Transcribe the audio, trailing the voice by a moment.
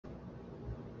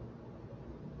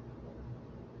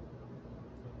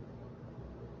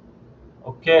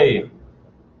Okay,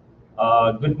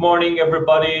 good morning,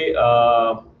 everybody.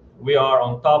 We are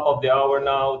on top of the hour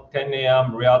now, 10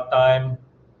 a.m. Riyadh time,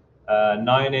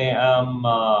 9 a.m.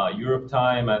 Europe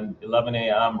time, and 11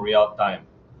 a.m. Riyadh time.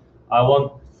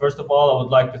 First of all, I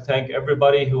would like to thank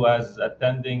everybody who is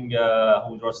attending,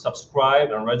 who was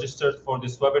subscribed and registered for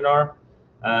this webinar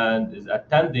and is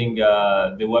attending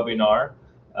the webinar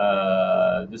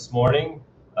this morning.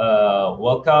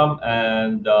 Welcome,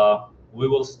 and we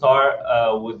will start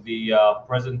with the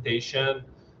presentation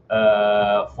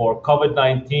for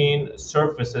COVID-19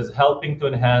 surfaces helping to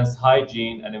enhance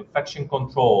hygiene and infection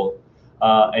control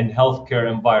in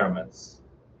healthcare environments.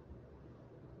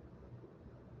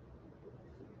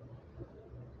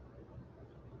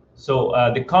 So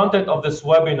the content of this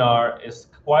webinar is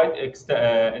quite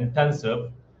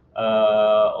intensive.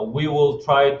 We will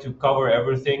try to cover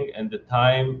everything in the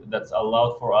time that's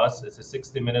allowed for us. It's a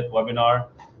 60-minute webinar.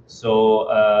 So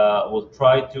we'll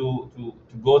try to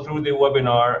go through the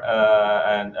webinar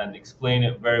and explain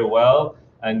it very well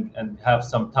and have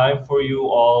some time for you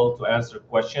all to answer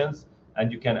questions. And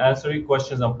you can answer your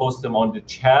questions and post them on the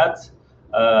chat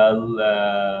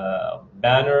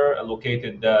banner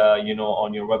located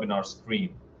on your webinar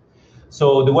screen.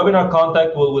 So the webinar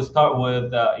content will start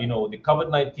with the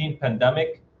COVID-19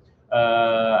 pandemic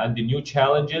and the new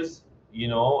challenges,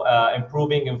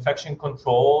 improving infection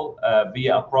control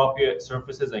via appropriate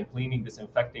surfaces and cleaning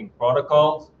disinfecting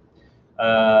protocols.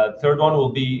 Third one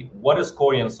will be, what is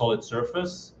Corian solid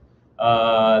surface?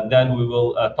 Then we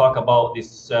will talk about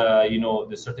this,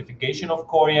 the certification of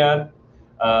Corian.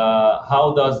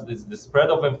 How does the spread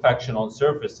of infection on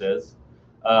surfaces,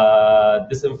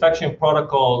 disinfection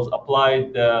protocols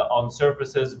applied on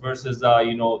surfaces versus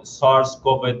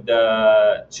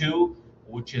SARS-CoV-2,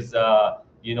 which is a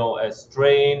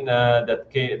strain that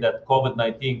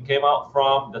COVID-19 came out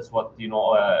from. That's what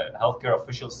healthcare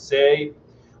officials say.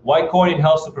 Why Corian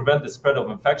helps to prevent the spread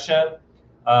of infection.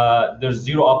 There's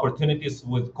zero opportunities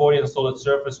with Corian solid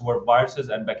surface where viruses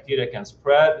and bacteria can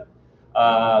spread.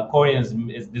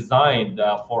 Corian is designed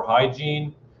for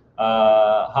hygiene,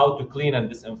 how to clean and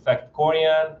disinfect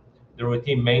Corian, the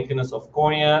routine maintenance of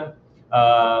Corian.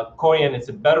 Corian is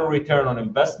a better return on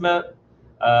investment.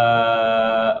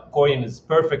 Corian is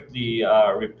perfectly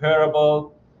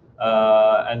repairable.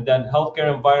 And then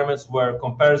healthcare environments where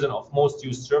comparison of most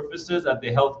used surfaces at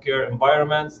the healthcare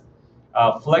environments,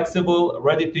 flexible,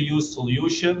 ready-to-use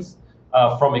solutions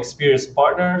from experienced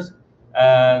partners.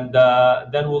 And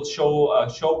then we'll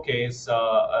showcase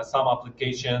some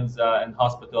applications in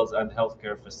hospitals and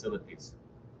healthcare facilities.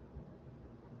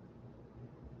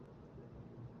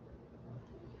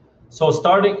 So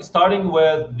starting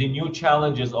with the new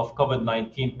challenges of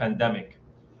COVID-19 pandemic.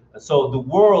 So the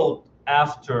world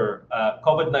after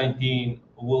COVID-19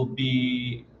 will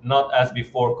be not as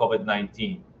before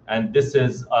COVID-19, and this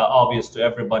is obvious to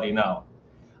everybody now.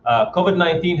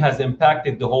 COVID-19 has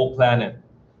impacted the whole planet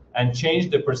and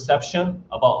changed the perception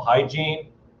about hygiene,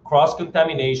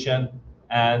 cross-contamination,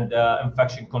 and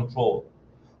infection control.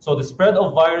 So the spread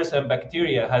of virus and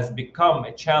bacteria has become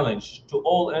a challenge to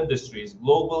all industries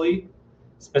globally,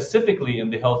 specifically in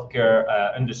the healthcare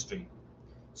industry.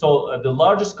 So the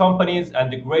largest companies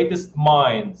and the greatest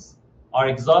minds are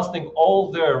exhausting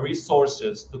all their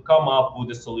resources to come up with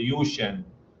a solution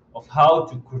of how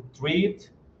to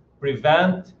treat,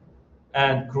 prevent,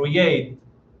 and create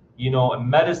a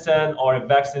medicine or a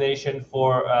vaccination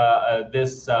for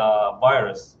this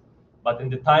virus. But in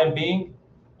the time being,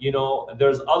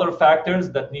 there's other factors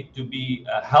that need to be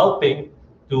helping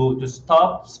to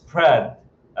stop spread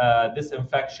this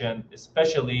infection,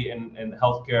 especially in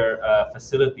healthcare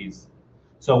facilities.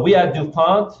 So we at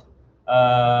DuPont,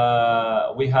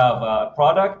 we have a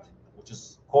product which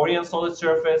is Corian solid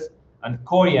surface, and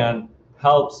Corian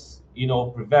helps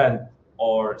prevent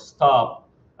or stop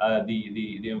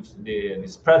the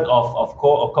spread of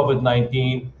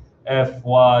COVID-19 if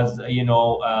was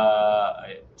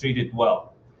treated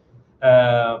well.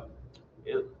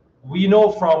 We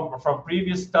know from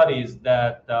previous studies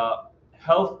that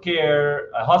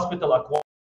hospital acquired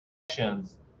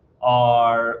infections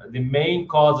are the main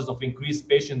causes of increased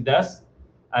patient deaths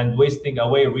and wasting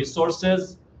away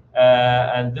resources,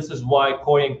 and this is why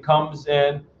Corian comes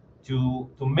in to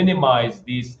minimize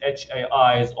these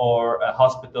HAIs or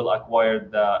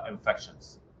hospital-acquired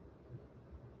infections.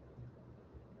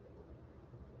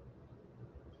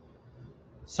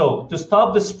 So to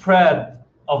stop the spread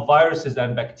of viruses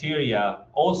and bacteria,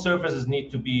 all surfaces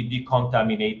need to be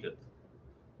decontaminated.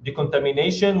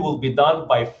 Decontamination will be done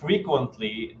by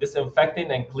frequently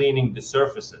disinfecting and cleaning the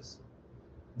surfaces.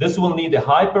 This will need a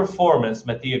high-performance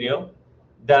material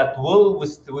that will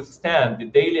withstand the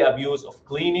daily abuse of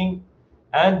cleaning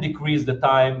and decrease the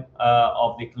time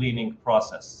of the cleaning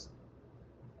process.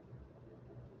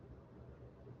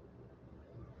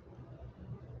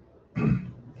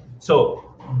 So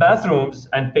bathrooms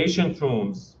and patient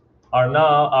rooms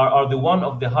are the one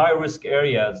of the high risk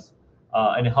areas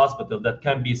in a hospital that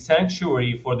can be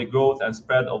sanctuary for the growth and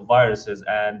spread of viruses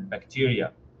and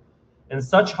bacteria. In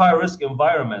such high risk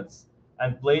environments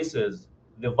and places,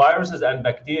 the viruses and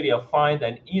bacteria find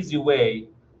an easy way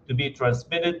to be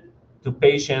transmitted to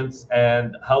patients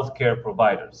and healthcare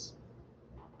providers.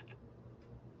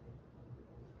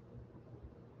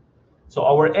 So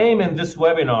our aim in this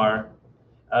webinar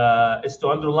is to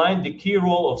underline the key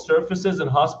role of surfaces in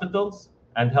hospitals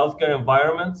and healthcare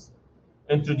environments,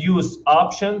 introduce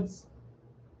options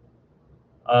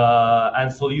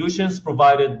and solutions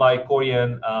provided by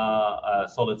Corian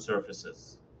solid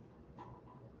surfaces.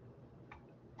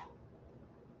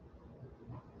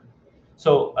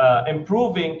 So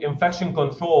improving infection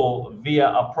control via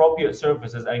appropriate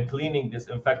surfaces and cleaning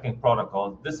disinfecting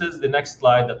protocols. This is the next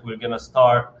slide that we're going to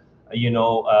start,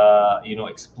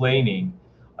 explaining.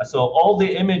 So all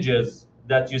the images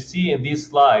that you see in these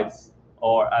slides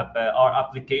are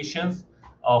applications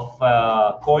of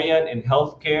Corian in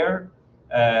healthcare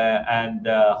and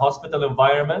hospital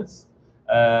environments.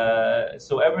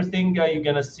 So everything you're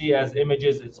going to see as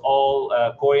images, it's all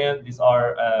Corian. These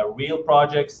are real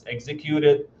projects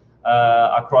executed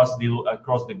across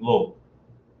the globe.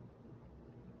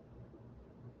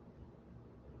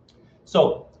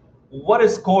 So what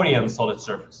is Corian solid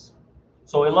surface?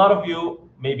 So a lot of you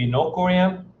maybe know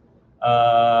Corian.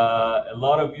 A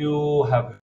lot of you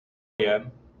have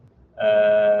Corian.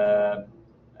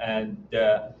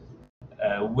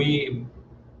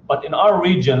 But in our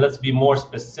region, let's be more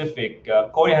specific,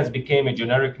 Corian has become a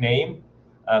generic name.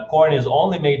 Corian is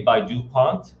only made by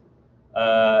DuPont,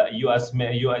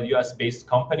 US-based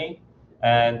company.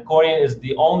 And Corian is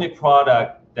the only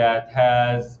product that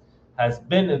has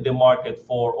been in the market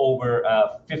for over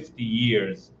 50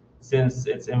 years since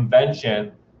its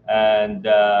invention and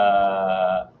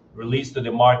released to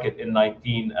the market in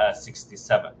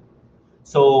 1967.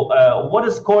 So what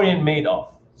is Corian made of?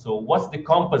 So what's the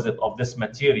composite of this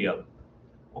material?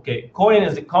 Okay, Corian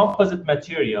is a composite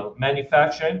material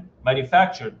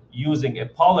manufactured using a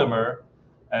polymer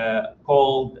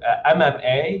called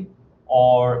MMA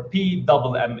or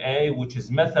PMMA, which is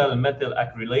methyl metal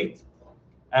acrylate,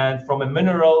 and from a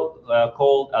mineral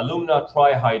called alumina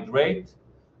trihydrate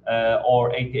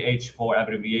or ATH for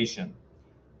abbreviation,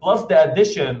 plus the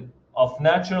addition of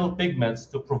natural pigments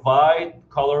to provide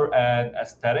color and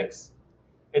aesthetics.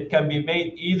 It can be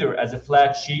made either as a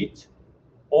flat sheet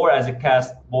or as a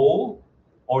cast bowl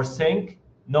or sink,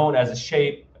 known as a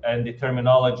shape and the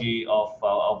terminology of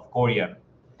Corian.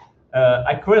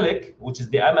 Acrylic, which is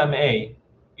the MMA,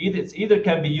 it either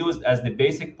can be used as the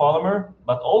basic polymer,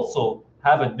 but also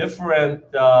have a different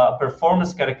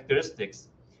performance characteristics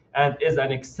and is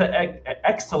an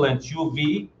excellent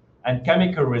UV and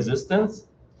chemical resistance.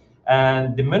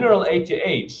 And the mineral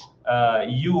ATH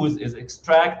used is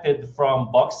extracted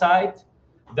from bauxite,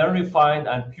 then refined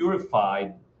and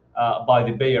purified by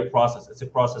the Bayer process. It's a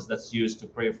process that's used to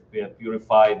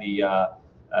purify the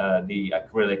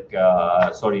acrylic,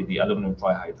 the aluminum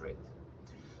trihydrate.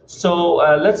 So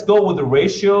let's go with the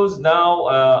ratios now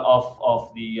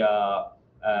of the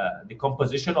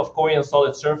composition of Corian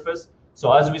solid surface.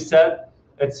 So as we said,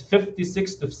 it's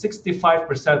 56 to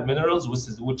 65% minerals,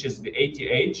 which is the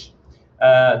ATH.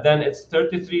 Then it's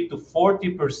 33 to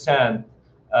 40%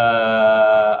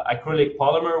 acrylic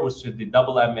polymer, which is the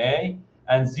double MA,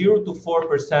 and 0 to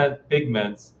 4%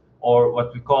 pigments, or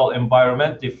what we call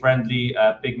environmentally friendly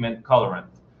pigment colorant.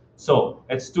 So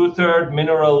it's 2/3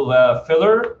 mineral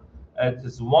filler. It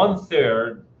is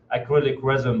 1/3 acrylic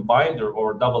resin binder,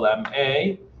 or double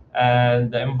MA,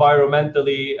 and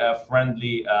environmentally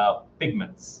friendly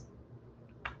pigments.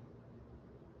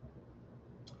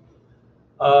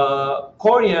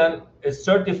 Corian is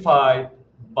certified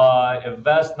by a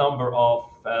vast number of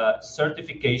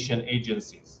certification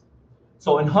agencies.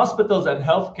 So in hospitals and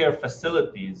healthcare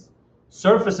facilities,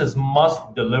 surfaces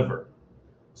must deliver.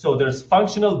 So there's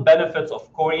functional benefits of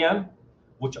Corian,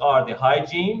 which are the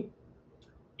hygiene,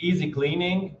 easy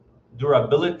cleaning,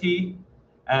 durability,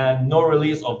 and no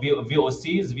release of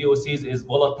VOCs. VOCs is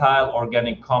volatile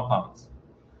organic compounds.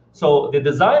 So the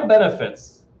design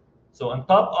benefits. So on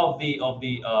top of the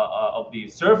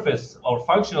surface or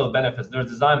functional benefits, there's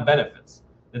design benefits.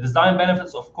 The design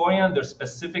benefits of Corian, their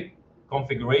specific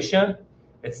configuration,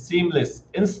 its seamless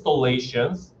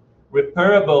installations,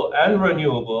 repairable and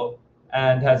renewable,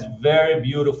 and has very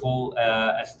beautiful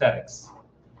aesthetics.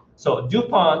 So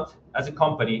DuPont as a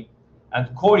company and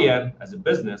Corian as a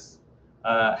business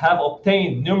have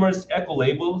obtained numerous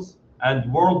eco-labels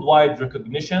and worldwide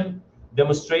recognition,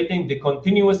 demonstrating the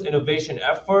continuous innovation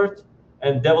effort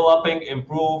and developing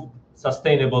improved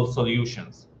sustainable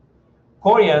solutions.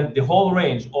 Corian, the whole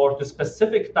range or the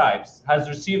specific types, has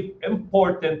received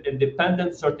important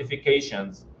independent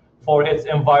certifications for its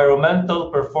environmental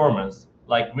performance,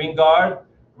 like Green Guard,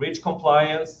 REACH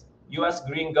compliance, U.S.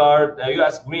 Green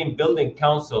Building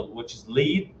Council, which is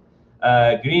LEED,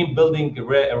 Green Building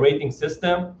Rating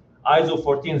System, ISO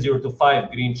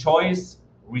 14025 Green Choice,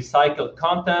 Recycled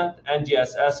Content,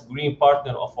 NGSS Green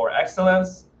Partner for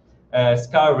Excellence,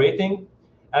 SCAR rating,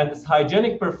 and its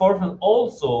hygienic performance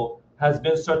also has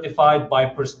been certified by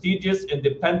prestigious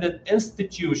independent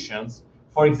institutions.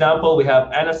 For example, we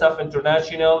have NSF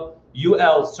International,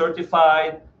 UL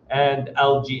certified, and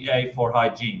LGA for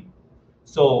hygiene.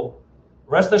 So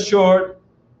rest assured,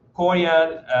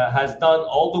 Corian has done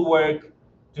all the work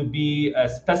to be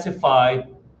specified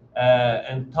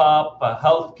in top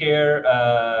healthcare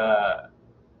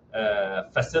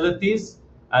facilities,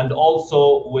 and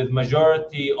also with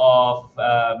majority of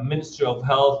Ministry of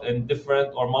Health in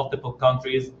different or multiple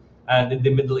countries. And in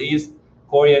the Middle East,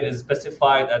 Corian is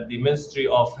specified at the Ministry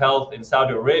of Health in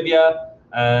Saudi Arabia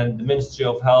and the Ministry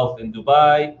of Health in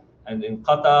Dubai and in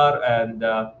Qatar and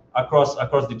across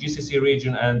the GCC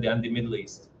region and the Middle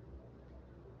East.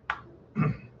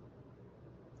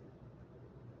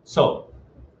 So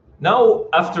now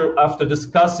after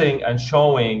discussing and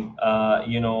showing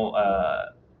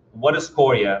what is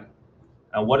Corian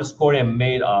and what is Corian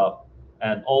made of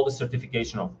and all the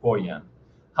certification of Corian,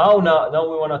 now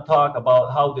we want to talk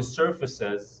about how the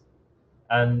surfaces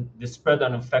and the spread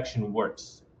of infection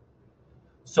works.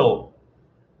 So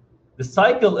this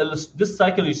cycle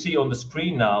you see on the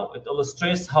screen now, it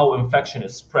illustrates how infection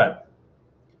is spread.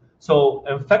 So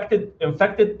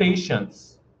infected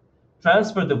patients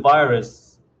transfer the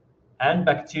virus and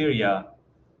bacteria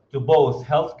to both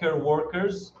healthcare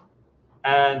workers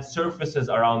and surfaces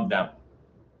around them.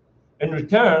 In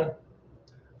return,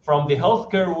 from the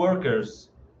healthcare workers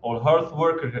or health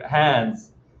worker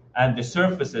hands and the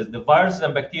surfaces, the viruses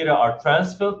and bacteria are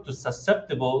transferred to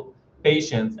susceptible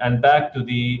patients and back to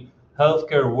the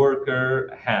healthcare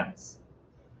worker hands.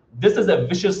 This is a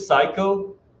vicious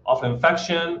cycle of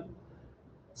infection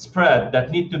spread that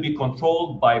need to be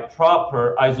controlled by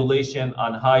proper isolation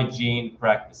and hygiene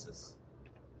practices.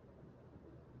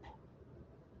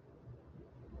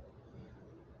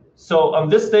 So on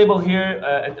this table here,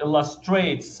 it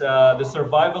illustrates the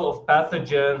survival of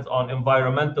pathogens on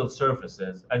environmental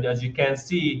surfaces. And as you can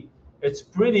see, it's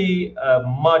pretty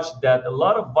much that a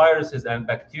lot of viruses and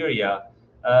bacteria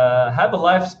have a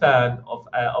lifespan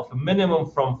of a minimum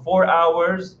from 4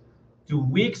 hours to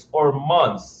weeks or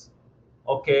months,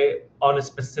 okay, on a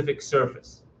specific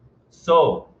surface.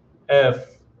 So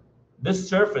if this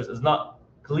surface is not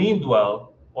cleaned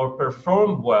well or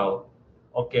performed well,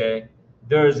 okay,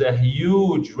 there's a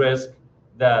huge risk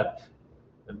that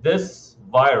this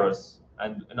virus,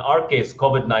 and in our case,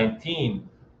 COVID-19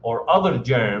 or other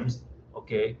germs,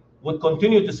 okay, would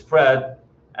continue to spread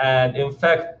and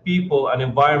infect people and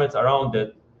environments around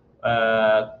it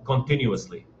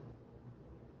continuously.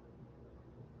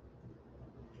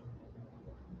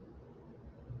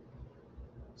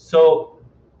 So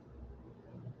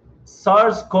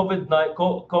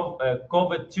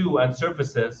SARS-CoV-2 and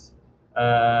surfaces,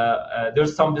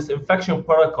 there's some disinfection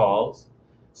protocols.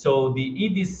 So the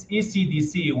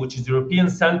ECDC, which is European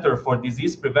Center for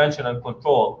Disease Prevention and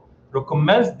Control,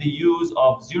 recommends the use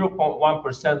of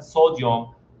 0.1%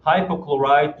 sodium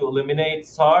hypochlorite to eliminate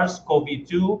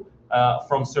SARS-CoV-2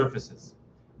 from surfaces.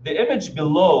 The image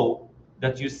below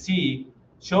that you see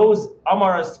shows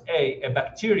MRSA, a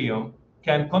bacterium,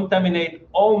 can contaminate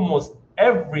almost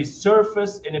every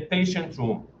surface in a patient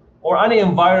room or any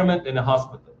environment in a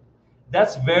hospital.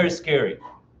 That's very scary.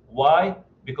 Why?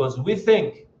 Because we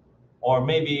think, or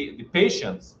maybe the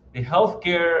patients, the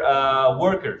healthcare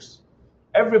workers,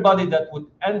 everybody that would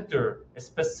enter a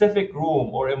specific room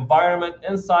or environment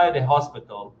inside a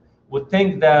hospital would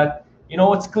think that,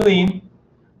 it's clean,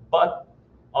 but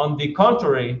on the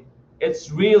contrary, it's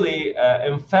really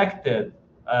infected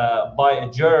by a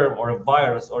germ or a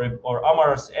virus or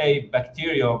MRSA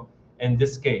bacterium in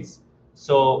this case.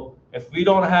 So if we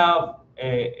don't have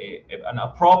an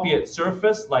appropriate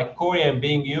surface like Corian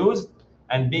being used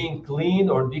and being cleaned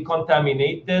or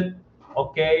decontaminated,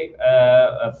 okay,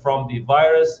 from the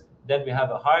virus, then we have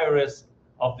a higher risk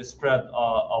of the spread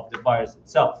of the virus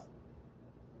itself.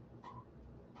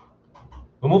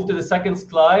 We move to the second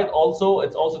slide. Also,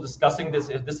 it's also discussing this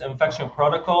disinfection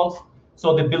protocols.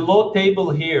 So the below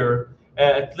table here,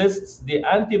 it lists the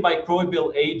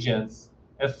antimicrobial agents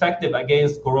effective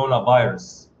against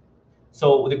coronavirus.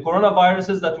 So the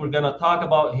coronaviruses that we're going to talk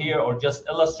about here, or just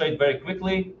illustrate very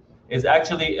quickly, is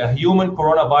actually a human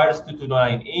coronavirus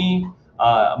 229E,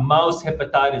 mouse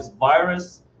hepatitis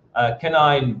virus,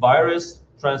 canine virus,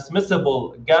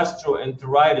 transmissible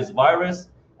gastroenteritis virus,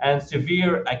 and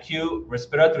severe acute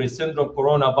respiratory syndrome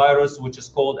coronavirus, which is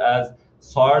called as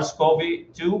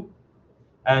SARS-CoV-2,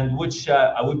 and which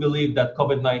we believe that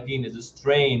COVID-19 is a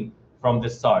strain from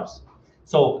this SARS.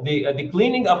 So the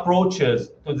cleaning approaches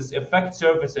to disinfect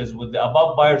surfaces with the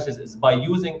above viruses is by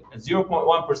using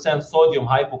 0.1% sodium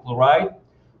hypochlorite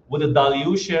with a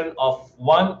dilution of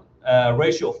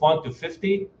ratio of 1 to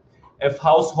 50 if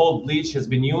household bleach has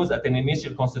been used at an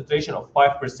initial concentration of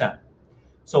 5%.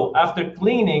 So after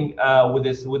cleaning with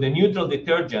a neutral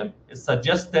detergent is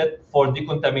suggested for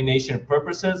decontamination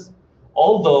purposes,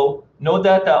 although no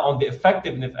data on the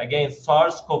effectiveness against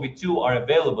SARS-CoV-2 are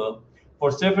available.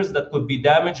 For surfaces that could be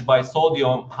damaged by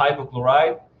sodium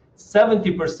hypochlorite,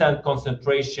 70%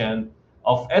 concentration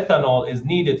of ethanol is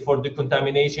needed for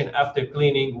decontamination after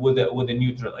cleaning with a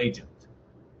neutral agent.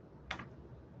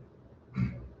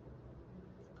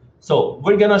 So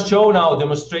we're gonna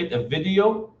demonstrate a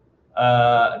video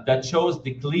that shows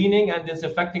the cleaning and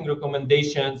disinfecting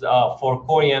recommendations for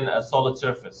Corian solid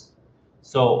surface.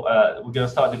 So we're gonna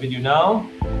start the video now.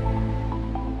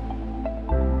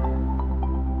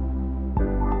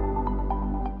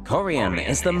 Corian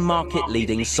is the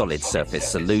market-leading solid surface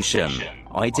solution,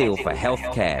 ideal for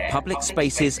healthcare, public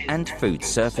spaces and food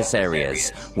surface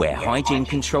areas, where hygiene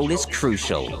control is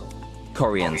crucial.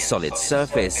 Corian's solid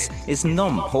surface is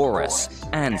non-porous,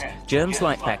 and germs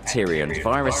like bacteria and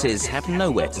viruses have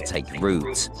nowhere to take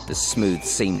root. The smooth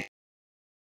seam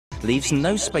leaves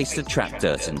no space to trap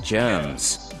dirt and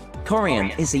germs.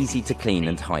 Corian is easy to clean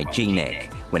and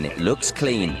hygienic. When it looks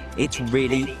clean, it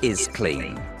really is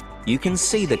clean. You can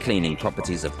see the cleaning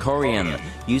properties of Corian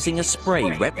using a spray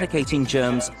replicating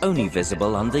germs only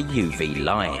visible under UV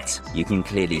light. You can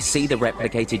clearly see the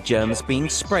replicated germs being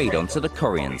sprayed onto the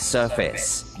Corian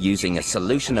surface. Using a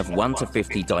solution of 1 to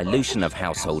 50 dilution of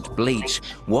household bleach,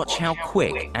 watch how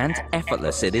quick and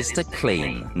effortless it is to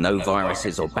clean. No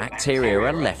viruses or bacteria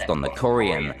are left on the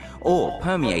Corian or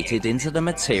permeated into the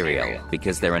material.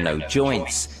 Because there are no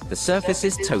joints, the surface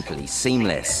is totally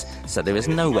seamless, so there is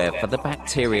nowhere for the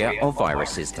bacteria or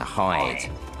viruses to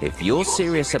hide. If you're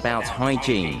serious about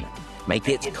hygiene, make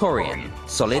it Corian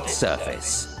solid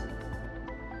surface.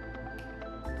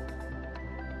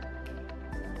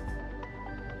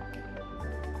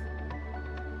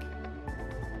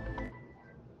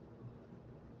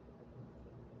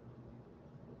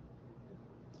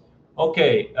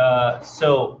 Okay,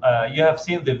 so you have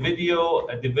seen the video.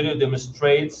 The video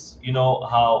demonstrates,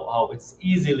 how it's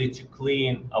easily to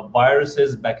clean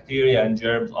viruses, bacteria, and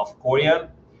germs of Corian.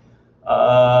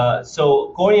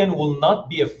 So Corian will not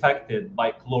be affected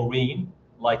by chlorine,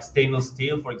 like stainless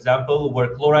steel, for example,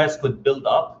 where chlorides could build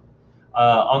up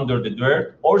under the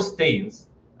dirt or stains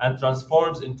and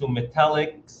transforms into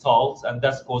metallic salts, and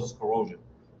that causes corrosion.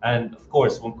 And of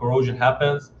course, when corrosion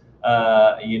happens,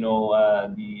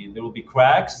 there will be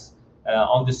cracks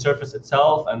on the surface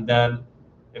itself, and then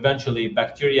eventually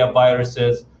bacteria,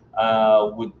 viruses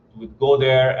would go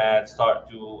there and start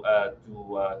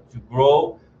to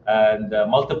grow and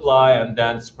multiply, and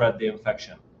then spread the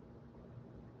infection.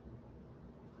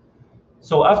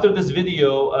 So after this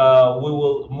video, we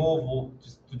will move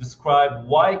to describe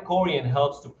why Corian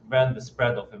helps to prevent the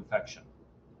spread of infection.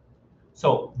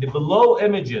 So the below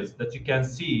images that you can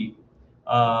see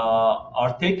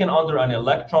are taken under an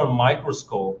electron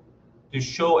microscope to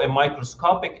show a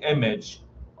microscopic image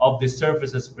of the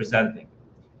surfaces presenting.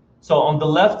 So on the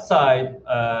left side,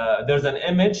 there's an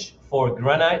image for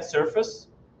granite surface,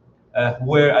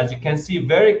 where, as you can see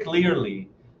very clearly,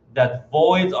 that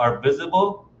voids are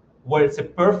visible, where it's a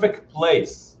perfect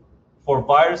place for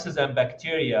viruses and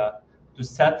bacteria to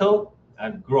settle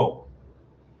and grow.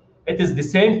 It is the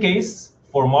same case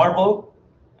for marble,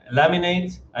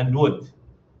 laminate, and wood.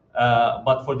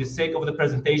 But for the sake of the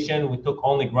presentation, we took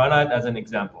only granite as an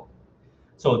example.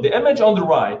 So the image on the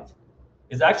right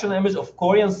is actually an image of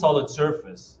Corian solid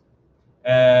surface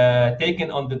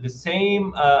taken under the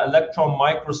same electron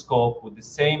microscope with the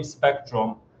same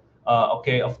spectrum of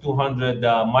 200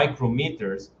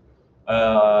 micrometers.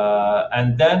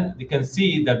 And then you can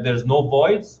see that there's no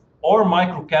voids or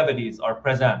microcavities are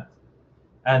present.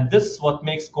 And this is what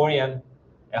makes Corian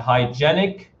a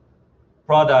hygienic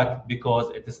product, because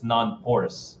it is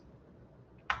non-porous.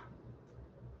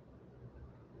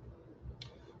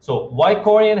 So why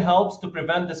Corian helps to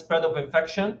prevent the spread of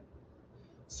infection?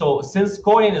 So since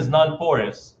Corian is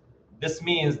non-porous, this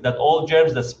means that all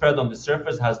germs that spread on the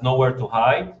surface has nowhere to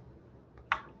hide.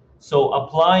 So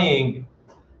applying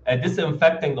a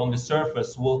disinfectant on the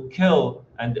surface will kill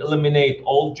and eliminate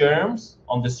all germs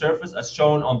on the surface, as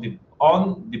shown on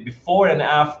the before and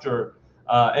after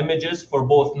images for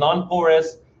both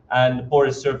non-porous and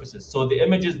porous surfaces. So the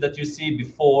images that you see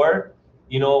before,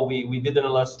 we did an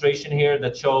illustration here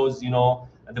that shows,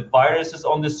 the viruses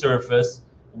on the surface.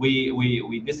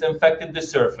 We disinfected the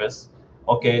surface.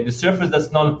 Okay, the surface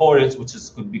that's non-porous, which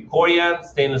could be Corian,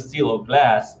 stainless steel, or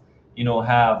glass,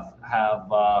 have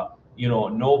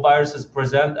no viruses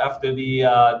present after the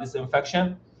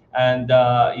disinfection. And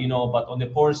but on the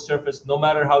porous surface, no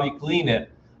matter how you clean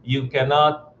it, you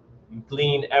cannot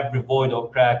clean every void or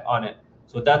crack on it.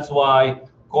 So that's why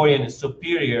Corian is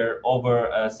superior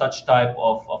over such type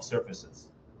of surfaces.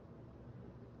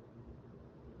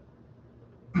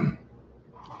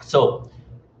 So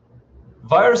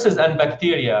viruses and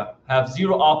bacteria have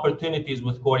zero opportunities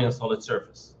with Corian solid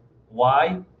surface.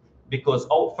 Why? Because,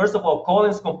 first of all,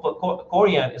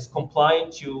 Corian is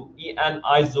compliant to EN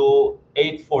ISO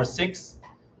 846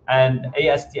 and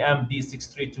ASTM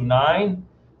D6329.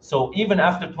 So even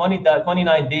after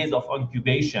 29 days of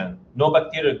incubation, no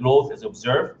bacterial growth is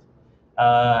observed.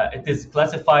 It is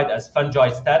classified as fungi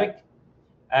static.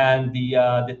 And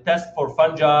the test for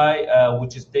fungi,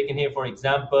 which is taken here, for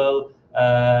example,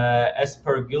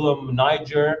 Aspergillum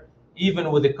niger,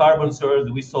 even with the carbon source,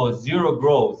 we saw zero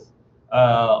growth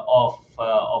of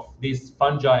these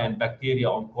fungi and bacteria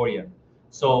on Corian.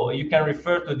 So you can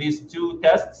refer to these two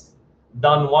tests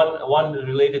done, one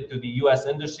related to the US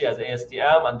industry as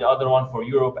ASTM and the other one for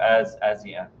Europe as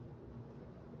EN.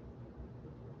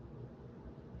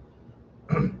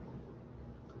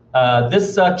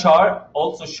 This chart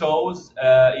also shows,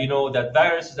 that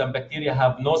viruses and bacteria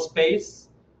have no space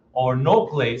or no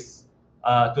place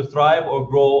to thrive or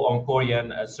grow on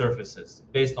Corian surfaces,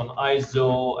 based on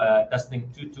ISO testing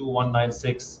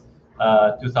 22196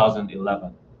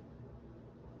 2011.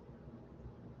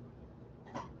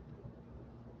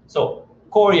 So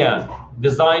Corian,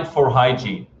 designed for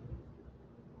hygiene.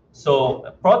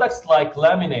 So products like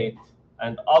laminate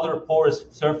and other porous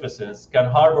surfaces can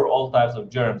harbor all types of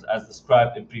germs, as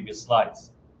described in previous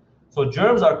slides. So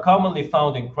germs are commonly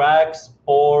found in cracks,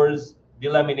 pores,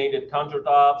 delaminated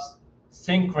countertops,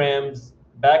 sink rims,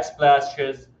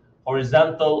 backsplashes,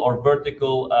 horizontal or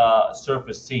vertical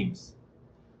surface seams.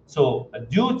 So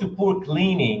due to poor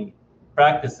cleaning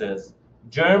practices,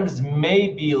 germs may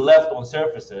be left on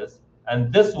surfaces,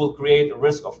 and this will create a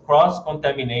risk of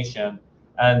cross-contamination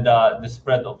and the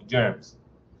spread of germs.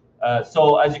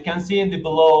 So as you can see in the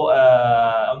below,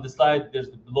 on the slide, there's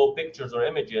the below pictures or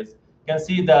images. You can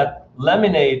see that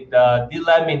laminate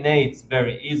delaminates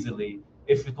very easily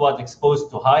if it was exposed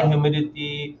to high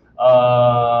humidity,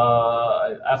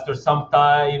 after some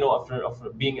time, after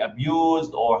being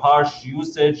abused or harsh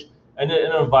usage in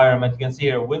an environment. You can see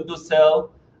here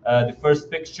windowsill, the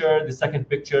first picture, the second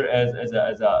picture as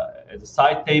a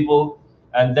side table,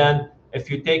 and then if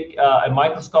you take a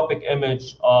microscopic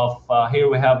image of, here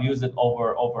we have used it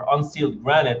over unsealed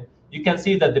granite, you can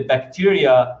see that the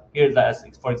bacteria here,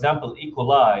 for example, E.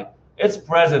 coli, it's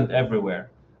present everywhere.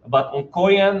 But on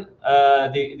Corian,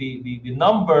 the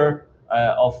number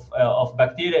of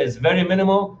bacteria is very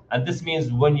minimal, and this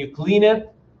means when you clean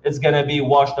it, it's going to be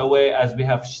washed away, as we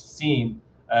have seen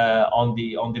on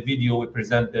the video we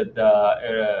presented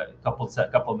a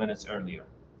couple minutes earlier.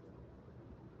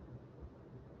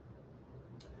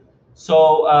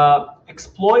 So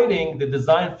exploiting the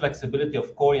design flexibility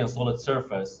of Corian solid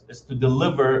surface is to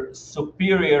deliver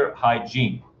superior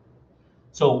hygiene.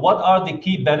 So what are the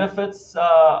key benefits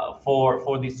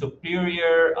for the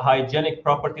superior hygienic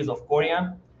properties of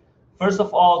Corian? First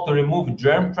of all, to remove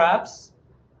germ traps,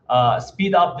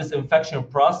 speed up disinfection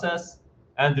process,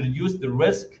 and reduce the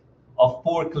risk of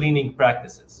poor cleaning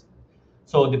practices.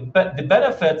 So the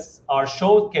benefits are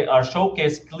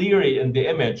showcased clearly in the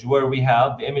image, where we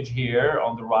have the image here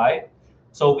on the right.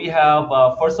 So we have,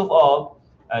 first of all,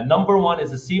 number one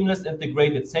is a seamless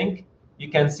integrated sink. You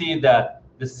can see that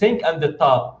the sink and the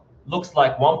top looks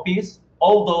like one piece,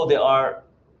 although they are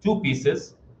two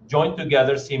pieces joined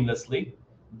together seamlessly.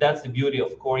 That's the beauty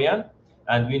of Corian.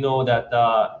 And we know that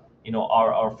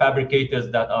our fabricators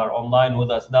that are online with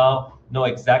us now know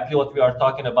exactly what we are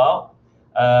talking about.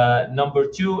 Number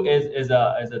two is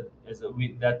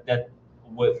that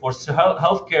for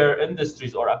healthcare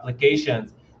industries or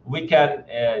applications, we can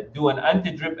do an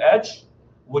anti-drip edge,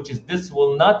 this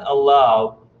will not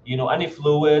allow any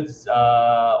fluids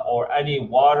or any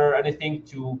water, anything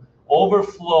to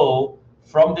overflow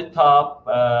from the top,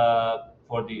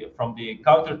 from the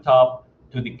countertop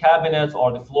to the cabinets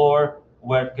or the floor,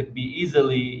 where it could be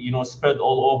easily, spread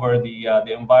all over the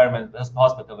environment, the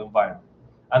hospital environment.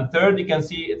 And third, you can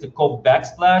see it's a cove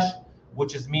backsplash,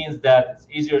 which means that it's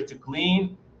easier to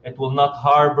clean. It will not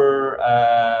harbor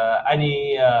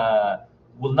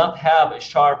will not have a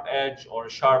sharp edge or a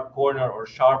sharp corner or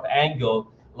sharp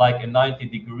angle like a 90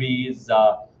 degrees,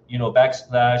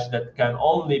 backsplash that can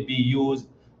only be used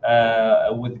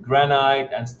with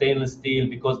granite and stainless steel,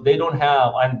 because they don't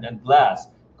have, and glass,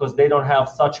 because they don't have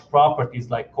such properties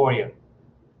like Corian.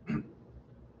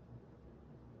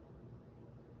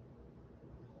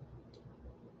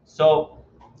 So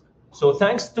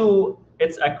thanks to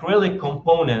its acrylic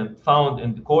component found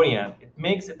in the Corian, it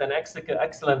makes it an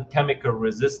excellent chemical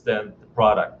resistant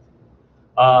product.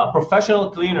 Professional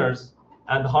cleaners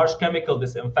and harsh chemical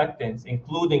disinfectants,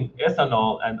 including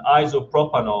ethanol and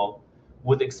isopropanol,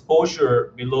 with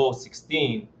exposure below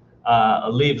 16,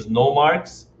 leaves no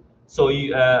marks. So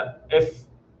if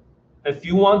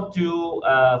you want to,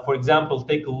 for example,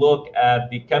 take a look at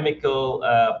the chemical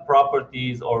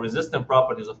properties or resistant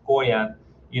properties of Corian,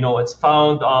 it's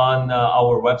found on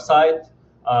our website,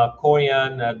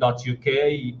 corian.uk.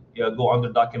 You go under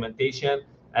documentation,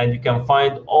 and you can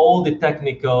find all the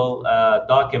technical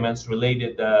documents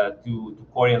related to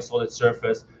Corian solid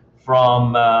surface,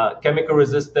 from chemical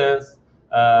resistance,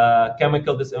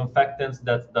 chemical disinfectants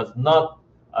that does not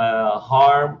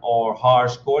harm or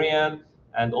harsh Corian,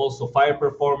 and also fire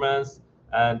performance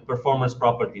and performance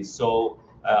properties. So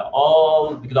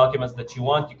all the documents that you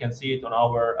want, you can see it on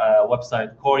our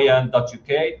website,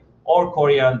 corian.uk or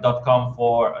corian.com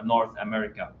for North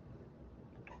America.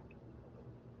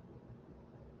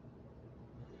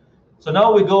 So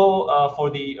now we go for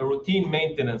the routine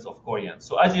maintenance of Corian.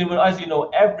 So as you know,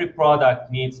 every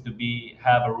product needs to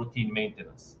have a routine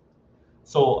maintenance.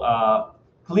 So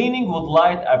cleaning with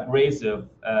light abrasive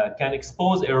can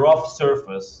expose a rough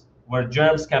surface where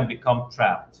germs can become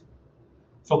trapped.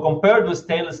 So compared with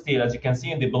stainless steel, as you can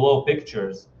see in the below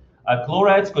pictures,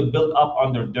 chlorides could build up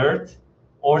under dirt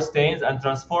or stains and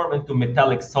transform into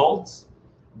metallic salts,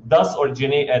 thus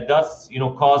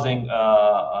causing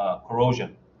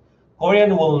corrosion.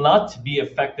 Corian will not be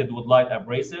affected with light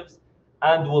abrasives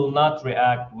and will not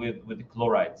react with the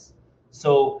chlorides.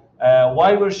 So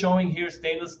why we're showing here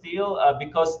stainless steel?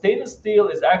 Because stainless steel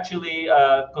is actually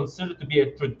considered to be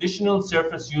a traditional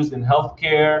surface used in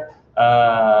healthcare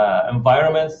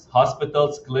environments,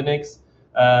 hospitals, clinics,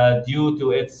 due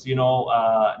to its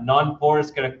non-porous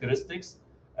characteristics.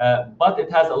 But it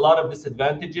has a lot of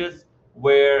disadvantages,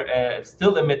 where it's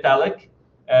still a metallic.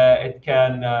 It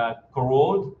can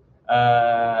corrode.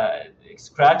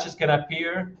 Scratches can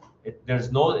appear. It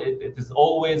is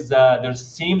always there's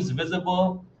seams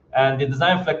visible, and the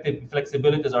design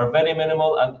flexibilities are very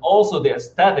minimal, and also the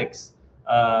aesthetics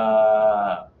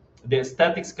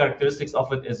characteristics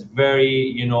of it is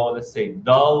very, let's say,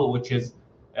 dull, which is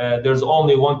there's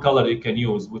only one color you can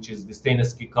use, which is the stainless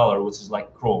steel color, which is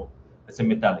like chrome. It's a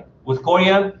metallic. With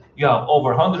Corian, you have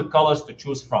over 100 colors to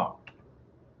choose from.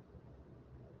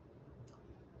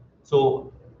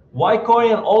 So why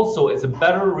Corian also is a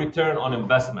better return on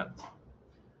investment?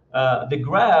 The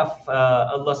graph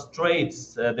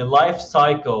illustrates the life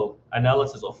cycle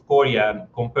analysis of Corian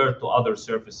compared to other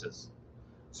surfaces.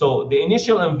 So the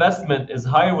initial investment is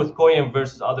higher with Corian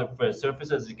versus other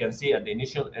surfaces. You can see at the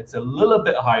initial, it's a little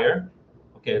bit higher,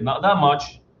 okay, not that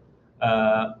much.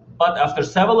 But after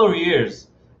several years,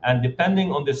 and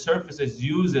depending on the surfaces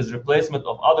used, replacement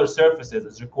of other surfaces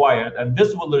is required, and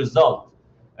this will result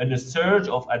in a surge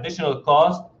of additional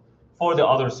cost for the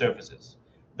other surfaces.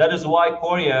 That is why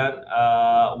Corian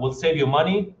will save you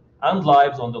money and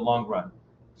lives on the long run.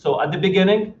 So at the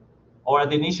beginning or at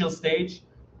the initial stage,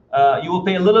 you will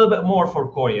pay a little bit more for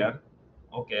Corian,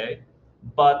 okay?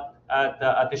 But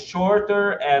at the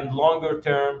shorter and longer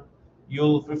term,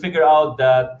 you'll figure out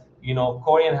that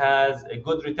Corian has a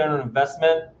good return on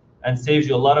investment and saves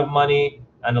you a lot of money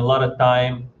and a lot of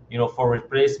time, for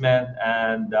replacement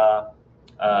and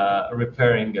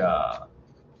repairing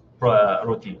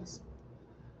routines.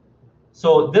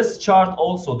 So this chart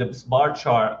also, this bar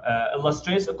chart,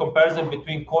 illustrates a comparison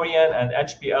between Corian and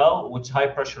HPL, which high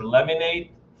pressure laminate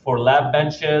for lab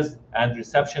benches and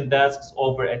reception desks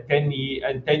over a 10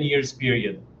 years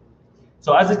period.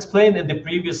 So as explained in the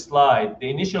previous slide, the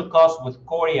initial cost with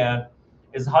Corian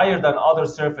is higher than other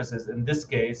surfaces. In this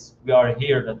case, we are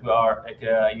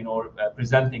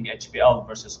presenting HPL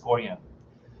versus Corian.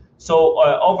 So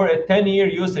over a 10-year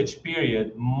usage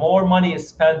period, more money is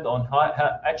spent on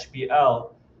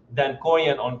HPL than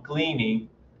Corian on cleaning,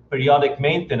 periodic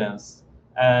maintenance,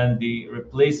 and the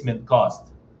replacement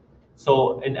cost.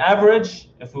 So in average,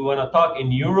 if we want to talk in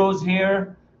euros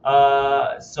here,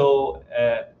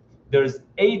 there's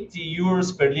 80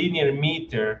 euros per linear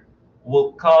meter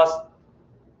will cost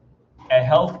a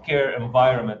healthcare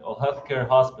environment or healthcare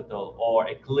hospital or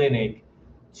a clinic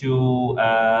to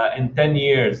in 10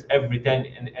 years, every 10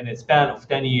 in a span of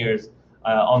 10 years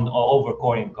on over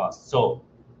Corian costs. So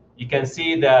you can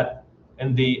see that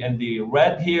in the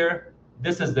red here,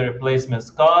 this is the replacement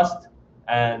cost,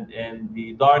 and in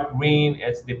the dark green,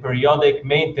 it's the periodic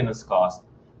maintenance cost.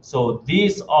 So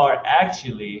these are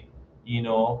actually,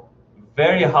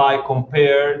 very high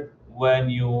compared when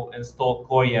you install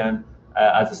Corian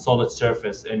as a solid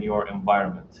surface in your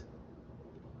environment.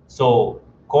 So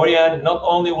Corian not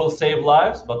only will save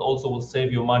lives, but also will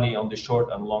save you money on the short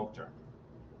and long term.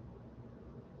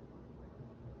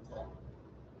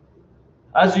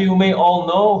 As you may all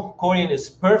know, Corian is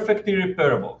perfectly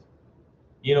repairable.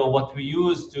 What we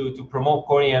use to promote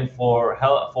Corian for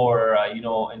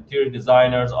interior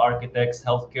designers, architects,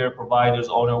 healthcare providers,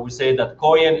 owner, we say that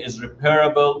Corian is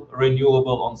repairable,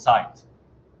 renewable on site.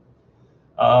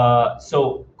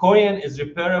 So Corian is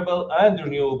repairable and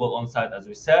renewable on site, as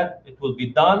we said. It will be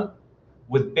done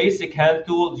with basic hand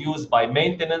tools used by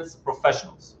maintenance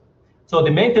professionals. So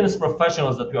the maintenance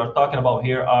professionals that we are talking about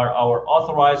here are our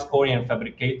authorized Corian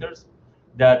fabricators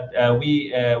that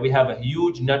we have a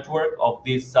huge network of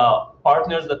these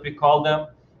partners that we call them,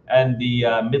 and the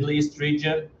Middle East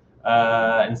region,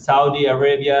 in Saudi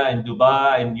Arabia, in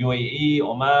Dubai, in UAE,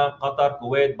 Oman, Qatar,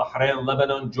 Kuwait, Bahrain,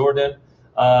 Lebanon, Jordan,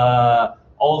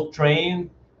 all trained,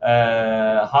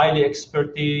 highly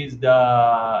expertised,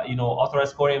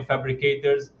 authorized Corian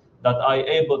fabricators that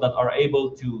are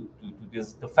able to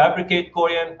fabricate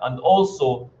Corian and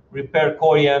also repair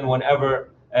Corian whenever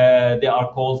they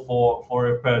are called for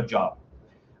a repair job.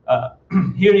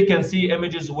 Here you can see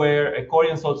images where a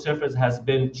Corian solid surface has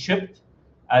been chipped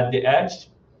at the edge.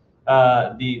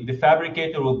 The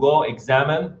fabricator will go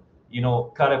examine,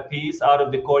 cut a piece out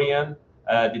of the Corian,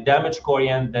 the damaged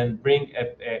Corian, then bring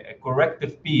a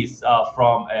corrective piece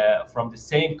from the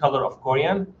same color of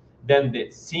Corian. Then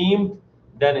it's seamed,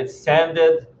 then it's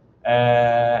sanded,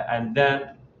 and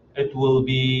then it will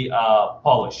be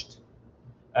polished.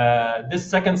 This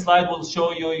second slide will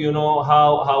show you,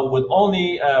 how with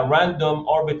only a random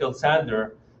orbital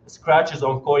sander, scratches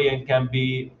on Corian can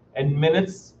be in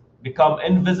minutes become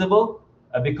invisible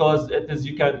because it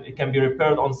can be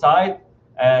repaired on site,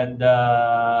 and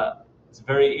it's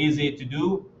very easy to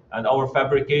do. And our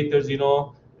fabricators,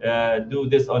 do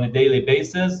this on a daily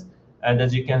basis. And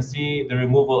as you can see, the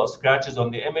removal of scratches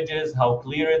on the images, how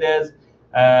clear it is,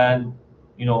 and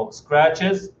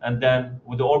scratches, and then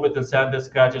with the orbital sander,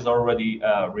 scratches are already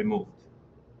removed.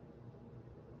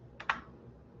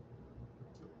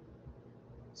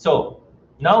 So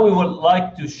now we would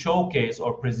like to showcase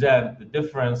or present the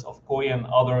difference of Corian and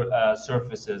other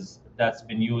surfaces that's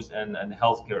been used in the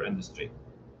healthcare industry.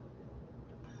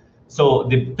 So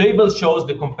the table shows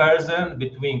the comparison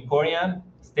between Corian,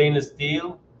 stainless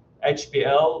steel,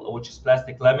 HPL, which is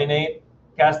plastic laminate,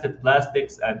 casted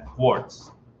plastics, and quartz.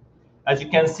 As you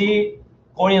can see,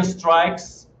 Corian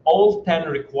strikes all 10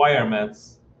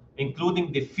 requirements,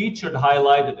 including the featured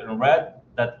highlighted in red,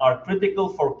 that are critical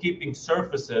for keeping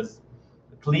surfaces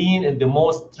clean in the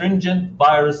most stringent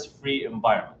virus-free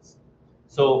environments.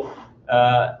 So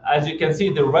as you can see,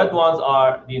 the red ones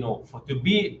are, to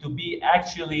be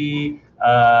actually,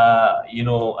 a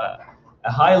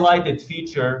highlighted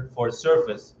feature for a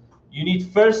surface, you need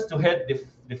first to hit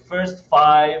the first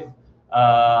 5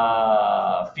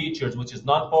 features, which is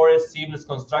non-porous, seamless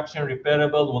construction,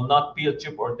 repairable, will not peel,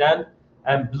 chip, or dent,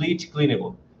 and bleach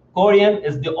cleanable. Corian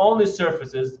is the only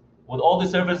surfaces, with all the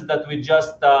surfaces that we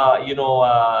just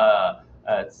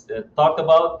talked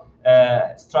about,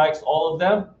 strikes all of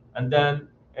them, and then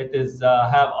it is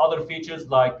have other features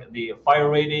like the fire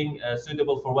rating,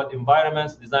 suitable for wet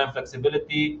environments, design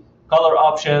flexibility, color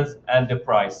options, and the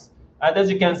price. And as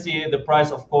you can see, the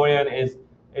price of Corian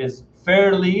is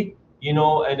fairly, in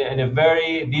a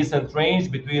very decent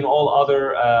range between all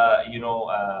other,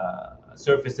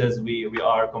 surfaces we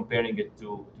are comparing it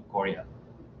to Corian.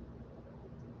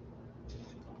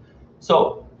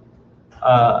 So,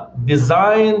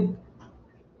 designed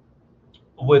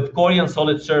with Corian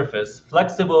solid surface,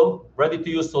 flexible,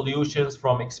 ready-to-use solutions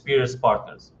from experienced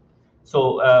partners.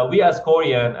 So we as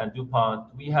Corian and DuPont,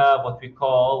 we have what we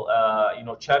call,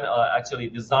 actually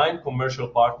designed commercial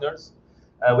partners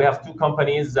We have two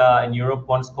companies in Europe.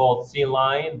 One's called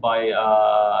C-Line by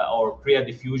or Crea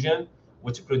Diffusion,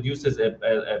 which produces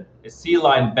a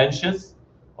C-Line benches,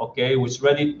 okay, which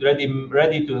ready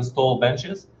to install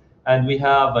benches. And we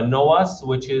have a NOAS,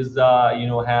 which is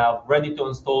have ready to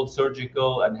install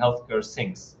surgical and healthcare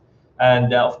sinks.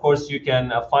 And of course, you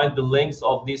can find the links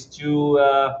of these two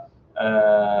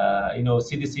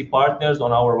CDC partners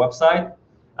on our website.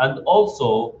 And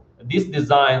also, these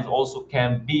designs also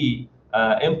can be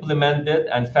implemented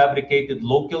and fabricated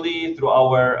locally through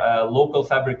our local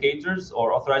fabricators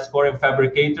or authorized Corian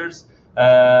fabricators.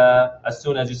 As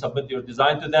soon as you submit your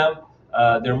design to them,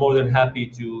 they're more than happy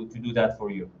to do that for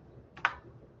you.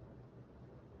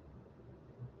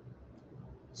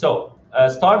 So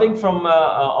starting from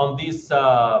on these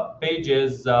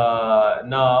pages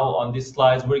now on these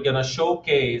slides, we're gonna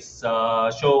showcase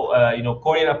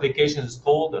Corian applications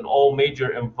installed in all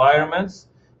major environments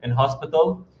in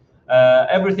hospital.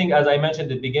 Everything, as I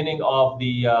mentioned at the beginning of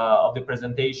the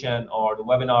presentation or the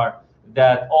webinar,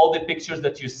 that all the pictures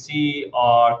that you see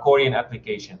are Corian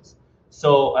applications.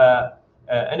 So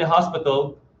in a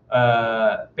hospital,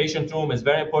 patient room is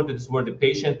very important. This is where the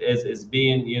patient is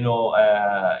being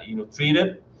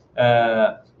treated.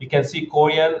 You can see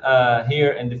Corian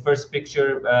here in the first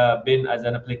picture been as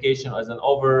an application as an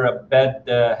over bed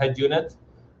head unit.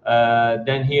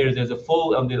 Then here there's a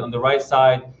full on the right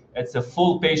side. It's a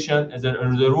full patient, is a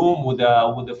room with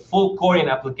a full Corian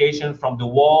application from the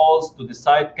walls to the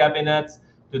side cabinets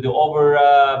to the over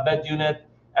bed unit.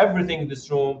 Everything in this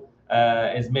room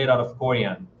is made out of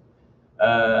Corian.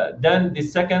 Then the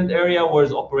second area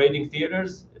was operating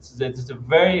theaters. It's a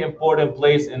very important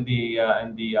place in the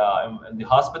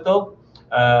hospital.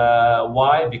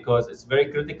 Why? Because it's very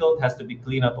critical. It has to be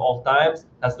clean at all times.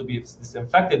 It has to be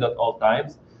disinfected at all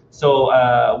times. So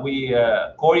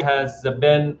Corian has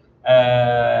been.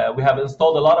 We have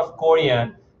installed a lot of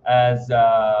Corian as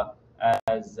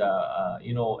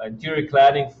interior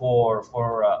cladding for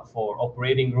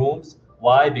operating rooms.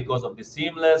 Why? Because of the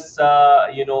seamless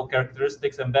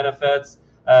characteristics and benefits,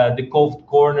 the coved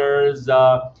corners,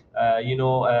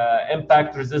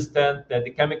 impact resistant,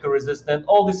 the chemical resistant.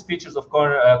 All these features of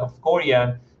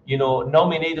Corian,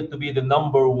 nominated to be the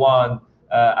 #1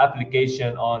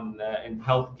 application in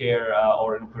healthcare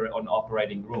or on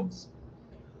operating rooms.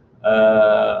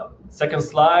 Second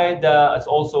slide.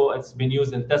 It's been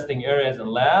used in testing areas and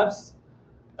labs.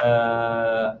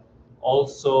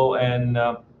 Also in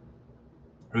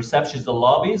receptions and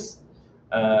lobbies.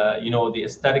 The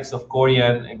aesthetics of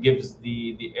Corian gives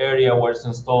the area where it's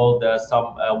installed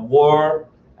some warm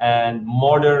and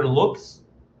modern looks.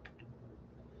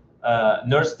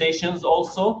 Nurse stations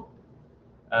also.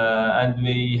 And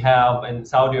we have in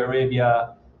Saudi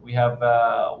Arabia, we have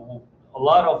a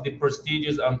lot of the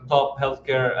prestigious and top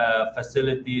healthcare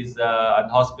facilities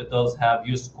and hospitals have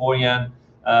used Corian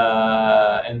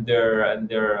in their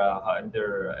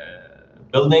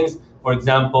buildings. For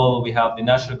example, we have the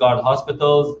National Guard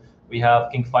hospitals, we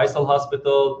have King Faisal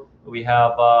Hospital, we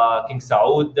have King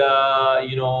Saud,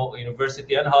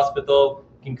 University and Hospital,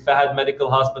 King Fahad Medical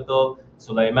Hospital,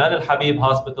 Sulaiman Al Habib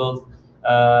hospitals,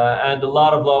 and a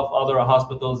lot of other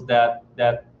hospitals that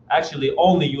actually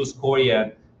only use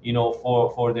Corian,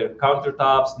 for their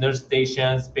countertops, nurse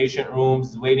stations, patient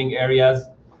rooms, waiting areas.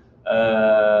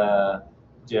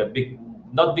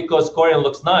 Not because Corian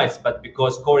looks nice, but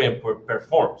because Corian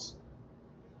performs.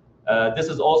 This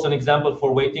is also an example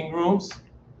for waiting rooms,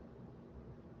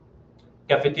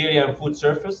 cafeteria and food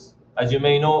service. As you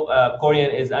may know,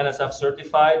 Corian is NSF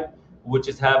certified, which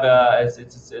is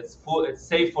it's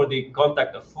safe for the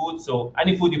contact of food. So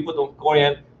any food you put on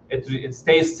Corian, it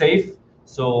stays safe.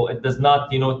 So it does not,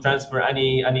 transfer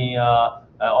any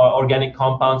organic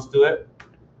compounds to it.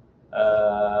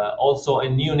 Also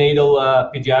in neonatal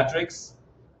pediatrics,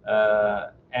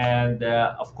 and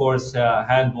of course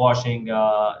hand washing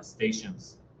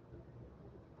stations.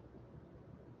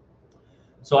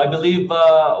 So I believe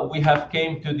we have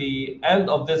came to the end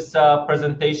of this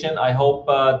presentation. I hope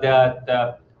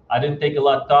that I didn't take a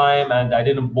lot of time and I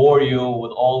didn't bore you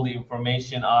with all the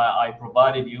information I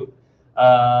provided you.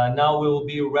 Now we will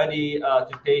be ready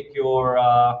to take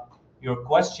your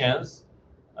questions.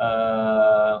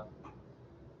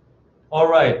 All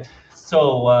right.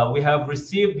 So we have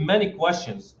received many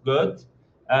questions. Good,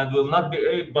 and will not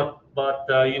be, but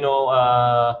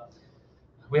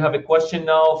we have a question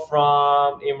now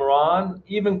from Imran.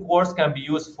 Even quartz can be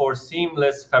used for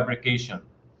seamless fabrication.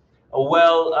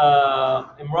 Well,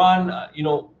 Imran,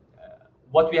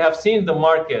 what we have seen in the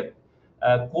market,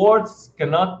 quartz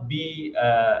cannot be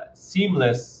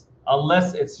seamless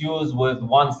unless it's used with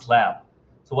one slab.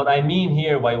 So what I mean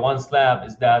here by one slab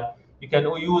is that you can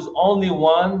use only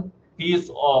one piece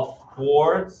of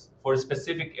quartz for a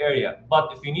specific area.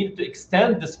 But if you need to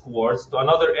extend this quartz to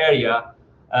another area,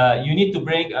 you need to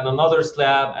bring another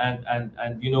slab and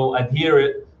adhere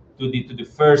it to the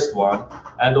first one.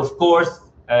 And of course,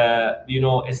 a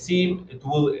seam,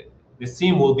 the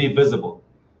seam will be visible.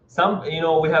 Some,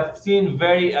 we have seen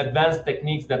very advanced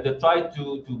techniques that they try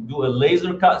to do a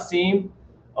laser cut seam,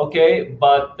 okay,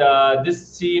 but this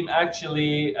seam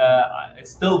actually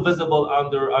it's still visible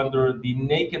under the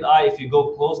naked eye if you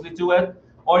go closely to it,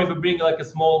 or if you bring like a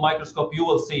small microscope, you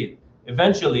will see it.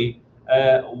 Eventually,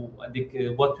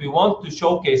 what we want to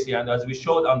showcase here, and as we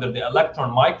showed under the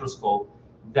electron microscope,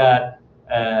 that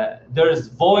there's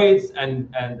voids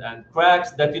and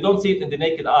cracks that you don't see it in the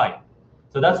naked eye.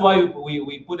 So that's why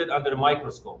we put it under a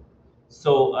microscope.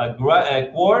 So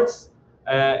quartz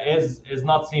is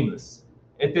not seamless.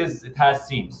 It has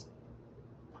seams.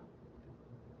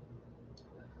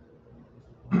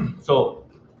 So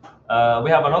we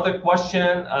have another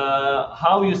question.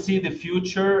 How you see the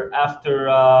future after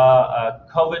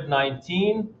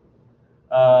COVID-19?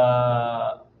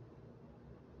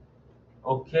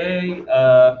 Okay.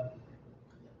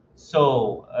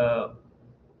 So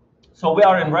we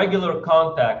are in regular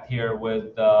contact here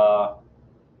with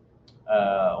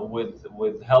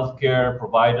healthcare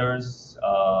providers,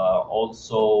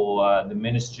 also the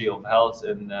Ministry of Health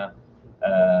in the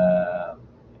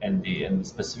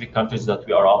specific countries that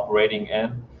we are operating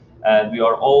in, and we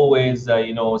are always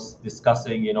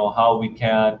discussing how we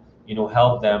can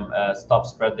help them stop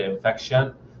spread the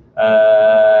infection,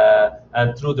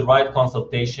 and through the right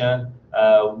consultation,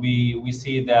 we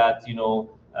see that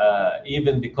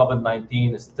even the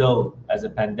COVID-19 is still as a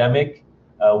pandemic,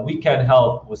 we can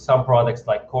help with some products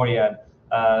like Corian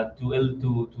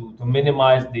to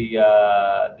minimize the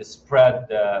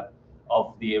spread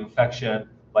of the infection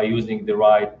by using the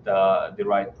right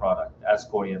product as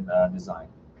Corian designed.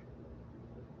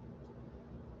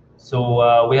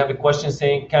 So we have a question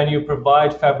saying, can you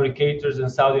provide fabricators in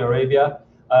Saudi Arabia?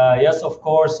 Yes, of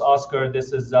course, Oscar.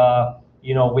 This is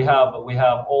we have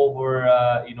over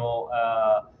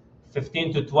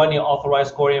 15 to 20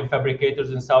 authorized Corian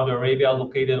fabricators in Saudi Arabia,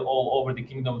 located all over the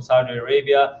Kingdom of Saudi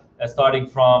Arabia, starting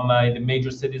from the major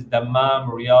cities, Dammam,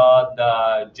 Riyadh,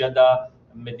 Jeddah,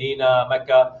 Medina,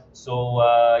 Mecca. So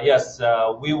yes,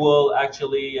 we will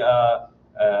actually,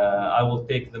 I will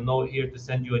take the note here to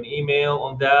send you an email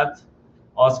on that,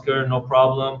 Oscar, no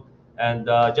problem. And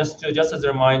just as a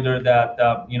reminder that,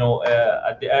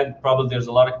 at the end, probably there's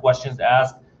a lot of questions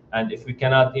asked. And if we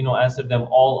cannot, answer them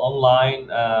all online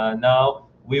now,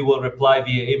 we will reply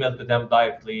via email to them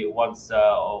directly once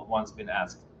been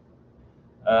asked.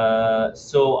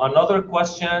 So another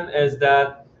question is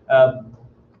that,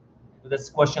 this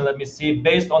question, let me see,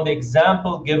 based on the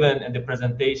example given in the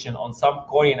presentation on some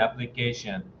Corian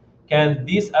application, can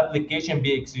this application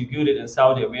be executed in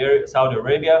Saudi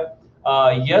Arabia?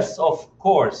 Yes, of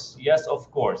course. Yes,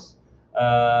 of course.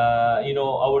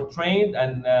 Our trained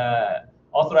and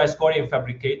authorized Corian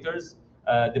fabricators,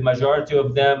 the majority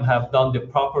of them have done the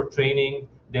proper training.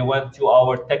 They went to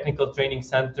our technical training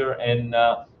center in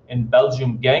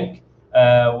Belgium, Genk,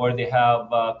 where they have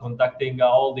conducting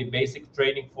all the basic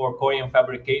training for Corian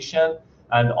fabrication,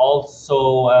 and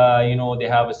also they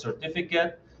have a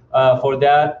certificate for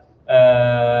that,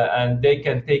 and they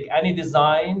can take any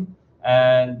design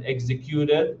and execute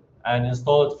it and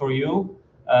install it for you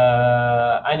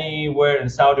anywhere in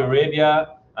Saudi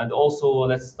Arabia. And also,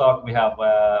 let's talk, we have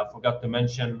forgot to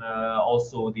mention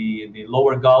also the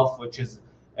lower Gulf, which is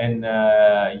in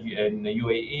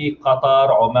UAE,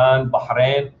 Qatar, Oman,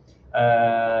 Bahrain,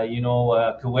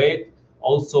 Kuwait,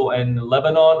 also in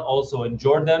Lebanon, also in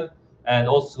Jordan, and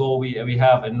also we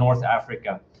have in North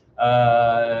Africa.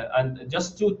 And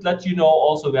just to let you know,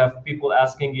 also we have people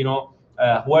asking,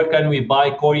 where can we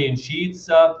buy Corian sheets?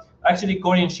 Actually,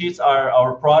 Corian sheets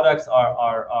our products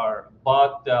are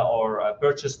bought or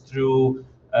purchased through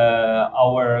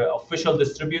our official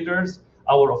distributors.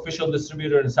 Our official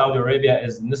distributor in Saudi Arabia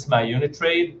is Nisma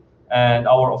Unitrade, and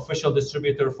our official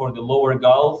distributor for the lower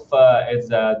Gulf is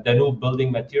Danube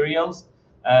Building Materials,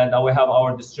 and we have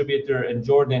our distributor in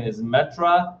Jordan is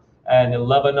Metra, and in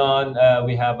Lebanon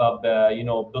we have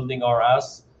Building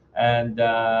RS and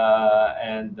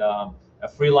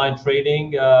Freeline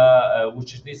Trading,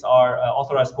 which these are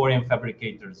authorized Corian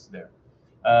fabricators there.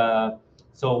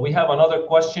 So we have another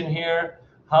question here: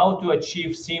 how to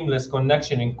achieve seamless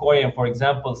connection in Corian, for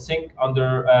example, sink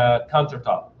under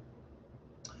countertop?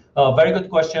 Very good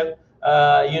question.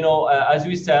 As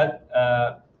we said,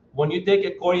 when you take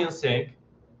a Corian sink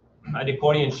and a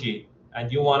Corian sheet,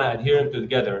 and you want to adhere them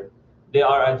together, they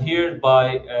are adhered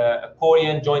by a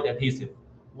Corian joint adhesive.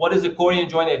 What is a Corian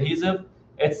joint adhesive?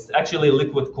 It's actually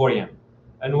liquid Corian,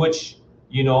 in which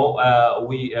we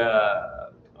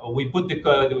put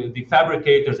the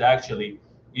fabricators actually,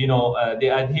 they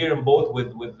adhere them both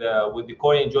with the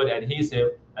Corian joint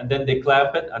adhesive, and then they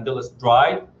clamp it until it's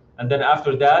dried, and then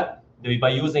after that, by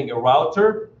using a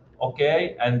router,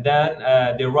 okay, and then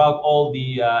they route all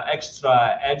the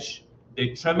extra edge, they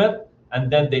trim it, and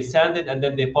then they sand it, and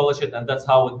then they polish it, and that's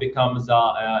how it becomes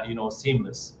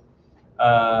seamless.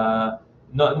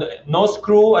 No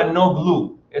screw and no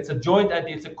glue. It's a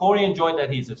Corian joint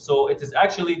adhesive. So it is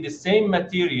actually the same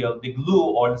material, the glue,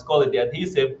 or let's call it the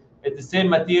adhesive, it's the same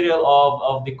material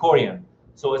of the Corian.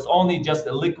 So it's only just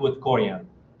a liquid Corian.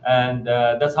 And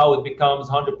that's how it becomes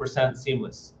 100%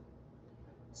 seamless.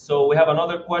 So we have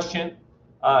another question.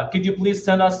 Could you please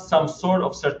send us some sort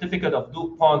of certificate of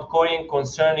DuPont Corian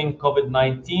concerning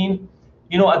COVID-19?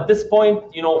 At this point,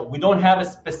 we don't have a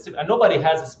specific, and nobody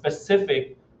has a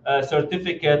specific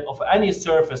certificate of any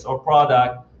surface or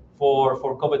product for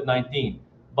COVID-19.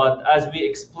 But as we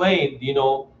explained,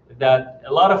 that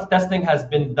a lot of testing has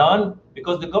been done,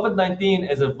 because the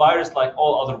COVID-19 is a virus like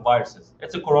all other viruses.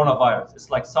 It's a coronavirus. It's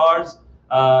like SARS.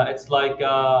 It's like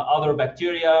other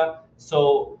bacteria.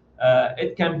 So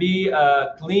it can be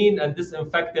cleaned and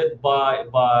disinfected by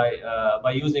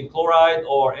using chloride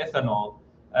or ethanol.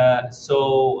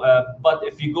 But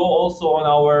if you go also on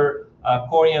our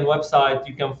Corian website,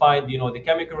 you can find, the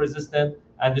chemical resistant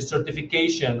and the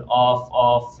certification of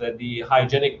the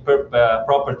hygienic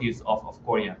properties of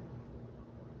Corian.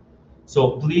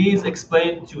 So please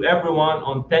explain to everyone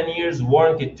on 10 years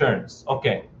warranty terms.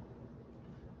 Okay.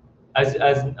 As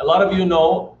a lot of you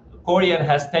know, Corian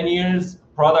has 10 years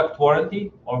product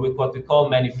warranty, or what we call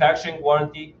manufacturing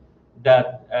warranty,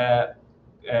 that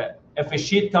if a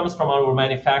sheet comes from our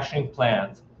manufacturing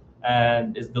plant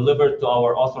and is delivered to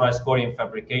our authorized Corian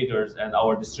fabricators and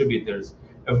our distributors,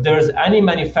 if there's any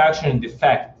manufacturing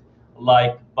defect,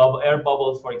 like air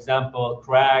bubbles, for example,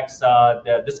 cracks,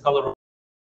 discolor,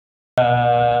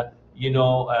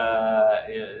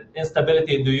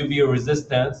 instability in the UV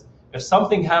resistance, if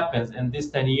something happens in these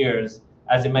 10 years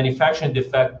as a manufacturing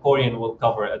defect, Corian will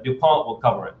cover it, DuPont will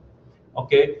cover it.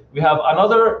 Okay, we have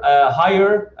another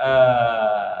higher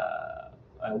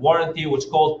warranty, which is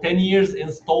called 10 years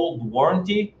installed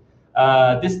warranty.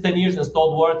 This 10 years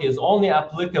installed warranty is only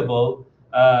applicable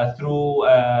through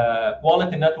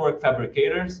quality network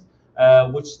fabricators,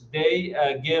 which they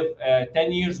give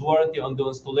 10 years warranty on the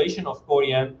installation of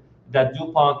Corian that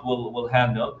DuPont will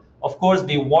handle. Of course,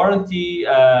 the warranty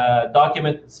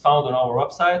document is found on our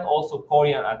website, also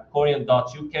Corian at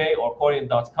corian.uk or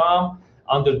corian.com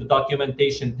under the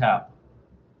documentation tab.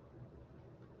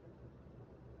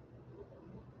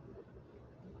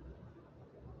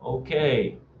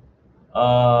 Okay.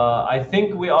 I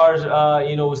think we are,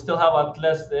 we still have at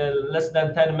less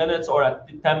than 10 minutes or at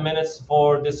 10 minutes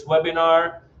for this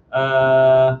webinar.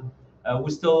 We're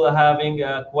still having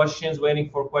questions, waiting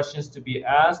for questions to be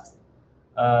asked.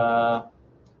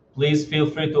 Please feel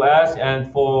free to ask.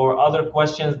 And for other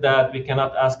questions that we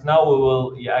cannot ask now, we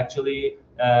will actually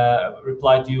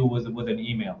reply to you with an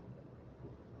email.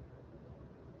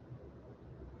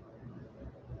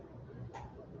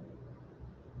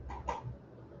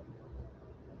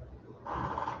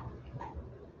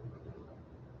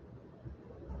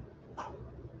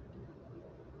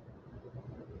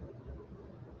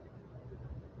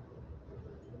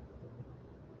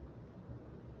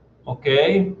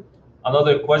 Okay,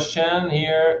 another question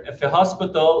here. If a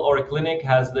hospital or a clinic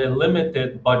has a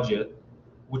limited budget,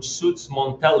 which suits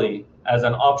Montelli as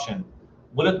an option,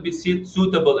 will it be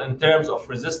suitable in terms of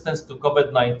resistance to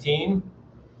COVID-19?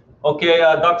 Okay,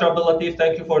 Dr. Abdulatif,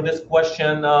 thank you for this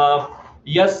question.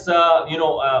 Yes,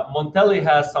 Montelli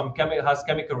has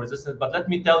chemical resistance, but let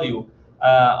me tell you,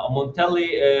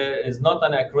 Montelli is not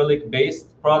an acrylic-based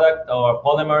product or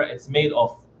polymer. It's made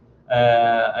of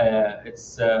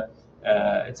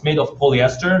it's made of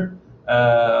polyester.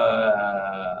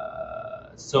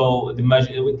 So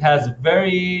it has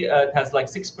like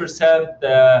 6%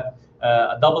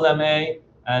 double MA,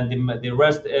 and the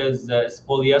rest is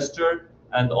polyester,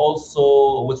 and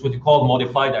also what's what you call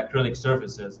modified acrylic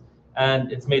surfaces,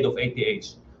 and it's made of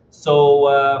ATH.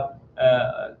 So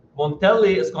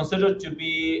Montelli is considered to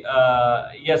be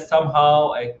yes,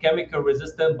 somehow a chemical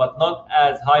resistant, but not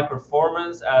as high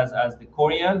performance as the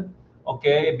Corian.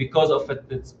 Okay, because of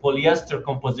its polyester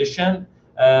composition,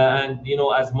 and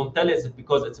as Montelli is,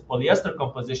 because it's a polyester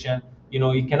composition,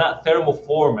 you cannot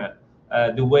thermoform it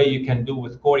the way you can do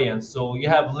with Corian. So you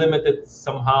have limited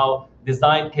somehow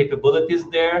design capabilities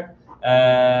there.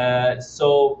 If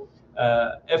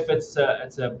it's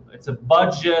a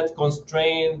budget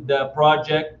constrained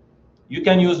project, you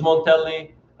can use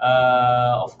Montelli.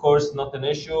 Of course, not an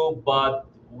issue, but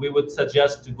we would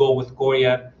suggest to go with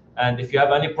Corian. And if you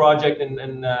have any project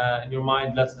in your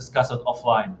mind, let's discuss it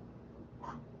offline.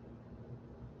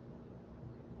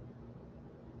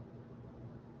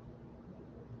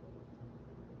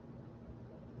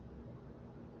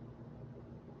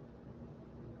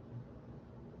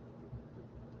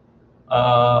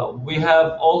 We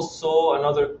have also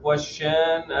another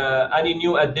question. Any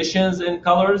new additions in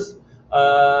colors?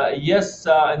 Yes,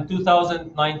 in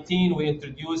 2019, we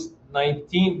introduced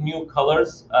 19 new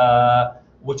colors,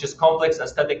 which is complex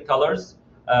aesthetic colors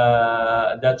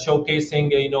that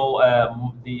showcasing,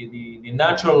 the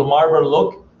natural marble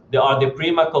look. They are the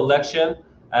Prima collection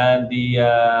and the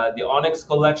Onyx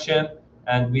collection,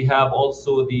 and we have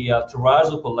also the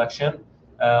Terrazzo collection.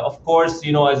 Of course,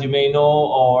 as you may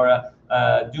know, or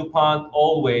DuPont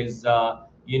always,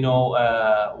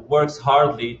 works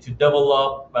hardly to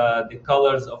develop the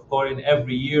colors of Corian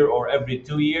every year or every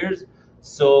 2 years.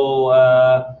 So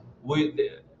we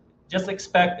just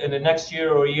expect in the next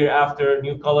year or year after,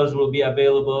 new colors will be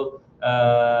available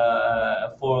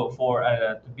to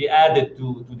be added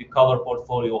to the color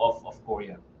portfolio of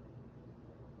Corian.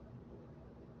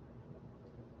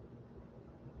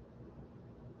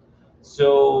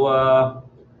 So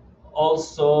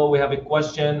also we have a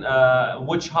question,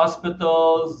 which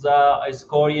hospitals is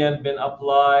Corian been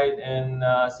applied in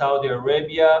Saudi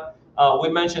Arabia? We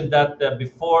mentioned that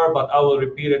before, but I will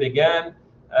repeat it again.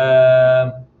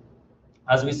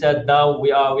 As we said, now we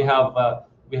have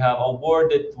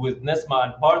awarded with NESMA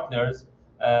and partners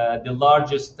the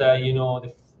largest,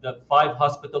 the 5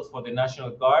 hospitals for the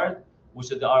National Guard,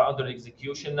 which are under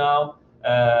execution now.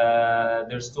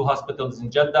 There's 2 hospitals in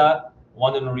Jeddah,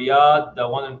 one in Riyadh,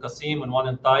 one in Qasim, and one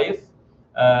in Taif.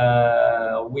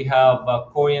 We have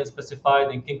Corian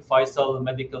specified in King Faisal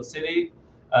Medical City,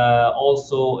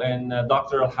 also in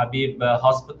Dr. Al Habib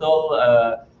Hospital.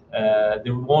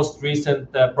 The most recent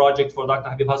project for Dr.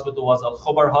 Habib Hospital was Al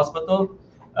Khobar Hospital.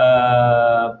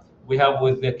 We have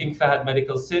with the King Fahd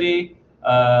Medical City,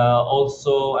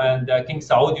 also, and King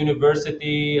Saud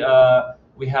University.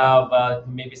 We have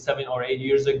maybe 7 or 8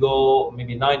 years ago,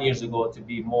 maybe 9 years ago to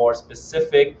be more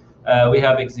specific, we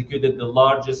have executed the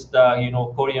largest,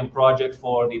 Corian project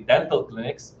for the dental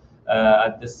clinics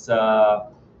at this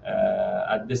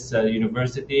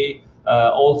university.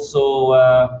 Also,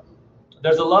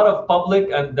 there's a lot of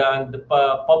public and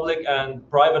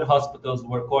private hospitals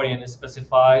where Corian is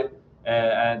specified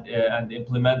and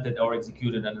implemented or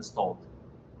executed and installed.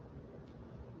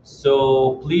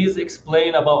 So please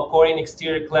explain about Corian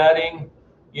exterior cladding.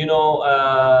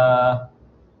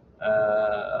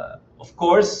 Of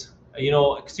course,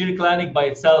 exterior cladding by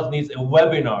itself needs a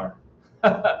webinar,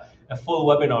 a full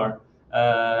webinar.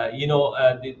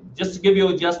 Just to give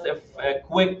you just a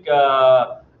quick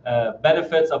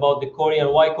benefits about the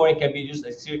Corian, why Corian can be used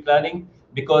as exterior cladding,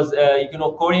 because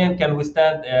Corian can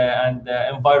withstand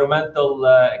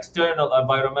external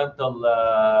environmental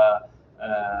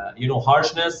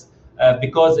harshness,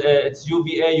 because it's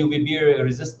UVA, UVB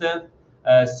resistant,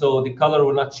 so the color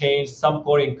will not change. Some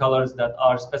Corian colors that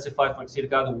are specified for exterior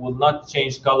cladding will not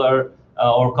change color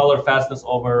or color fastness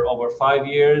over 5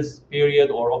 years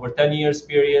period or over 10 years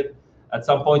period. At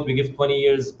some point, we give 20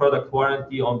 years product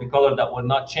warranty on the color that will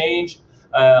not change.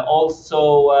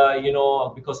 Also,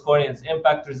 because Corian is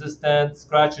impact resistant,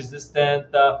 scratch resistant,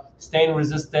 stain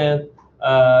resistant,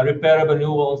 repairable,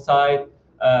 renewable on site.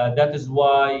 That is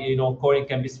why Corian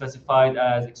can be specified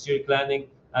as exterior cladding,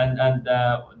 and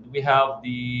we have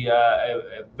the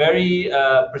a very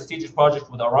prestigious project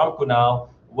with Aramco now,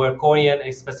 where Corian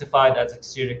is specified as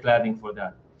exterior cladding for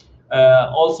that.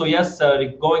 Also, yes,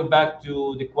 going back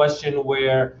to the question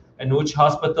where and which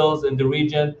hospitals in the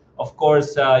region, of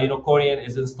course, Corian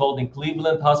is installed in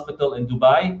Cleveland Hospital in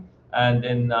Dubai and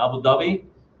in Abu Dhabi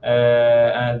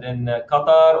and in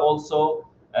Qatar also,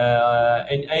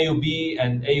 in AUB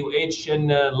and AUH in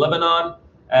Lebanon,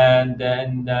 and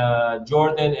in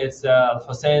Jordan it's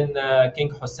Hussein King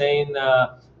Hussein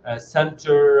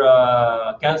Center,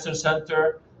 Cancer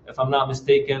Center, if I'm not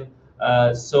mistaken.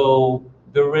 So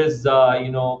there is,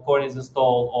 Corian is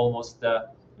installed almost,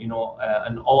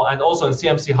 and also in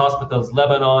CMC hospitals,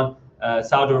 Lebanon,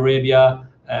 Saudi Arabia,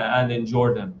 and in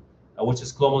Jordan, which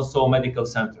is Clemenceau Medical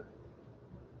Center.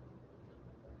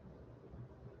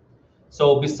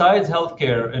 So besides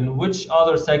healthcare, in which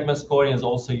other segments Corian is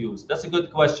also used? That's a good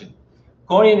question.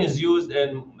 Corian is used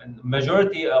in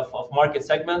majority of market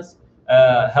segments: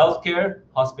 healthcare,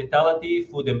 hospitality,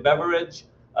 food and beverage,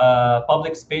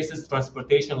 public spaces,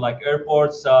 transportation like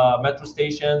airports, metro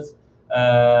stations,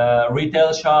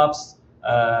 retail shops,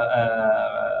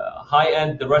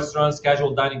 high-end restaurants,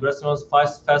 casual dining restaurants,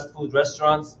 fast food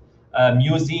restaurants,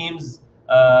 museums,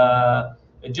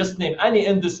 just name any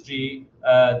industry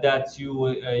that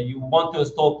you want to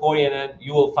install Corian in,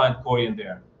 you will find Corian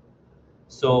there.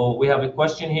 So we have a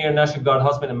question here, National Guard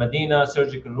Hospital in Medina,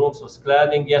 surgical rooms with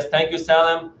cladding. Yes, thank you,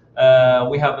 Salim.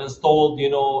 We have installed,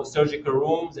 surgical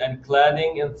rooms and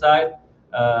cladding inside.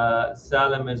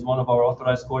 Salim is one of our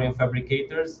authorized Corian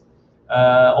fabricators.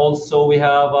 Also, we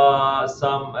have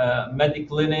some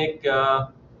Mediclinic,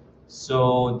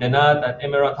 so Danat at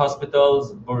Emirat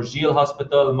Hospitals, Burjil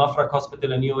Hospital, Mafraq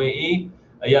Hospital in UAE.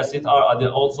 Yes, it are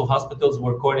also hospitals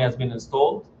where Corian has been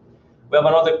installed. We have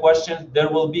another question. There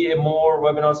will be more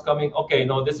webinars coming. Okay,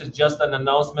 no, this is just an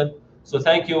announcement. So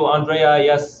thank you, Andrea.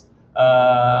 Yes,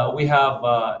 we have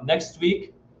next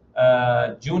week,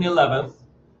 June 11th.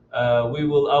 I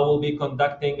will be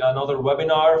conducting another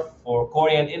webinar for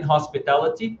Corian in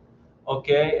hospitality,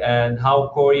 okay, and how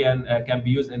Corian can be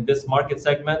used in this market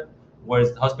segment,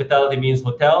 whereas hospitality means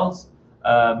hotels,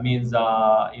 means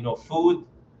food,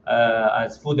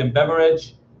 as food and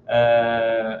beverage,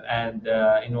 and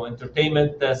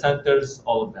entertainment centers,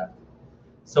 all of that.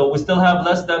 So we still have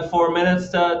less than 4 minutes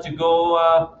to go.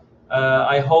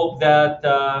 I hope that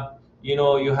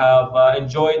you have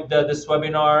enjoyed this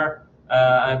webinar.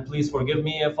 And please forgive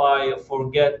me if I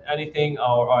forget anything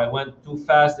or I went too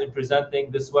fast in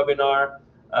presenting this webinar.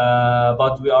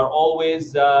 But we are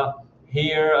always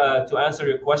here to answer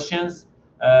your questions.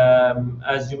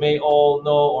 As you may all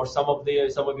know, or some of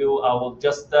you, I will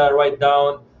just write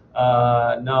down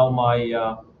now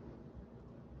my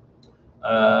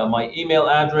email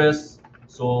address.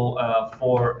 So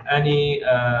for any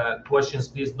questions,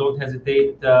 please don't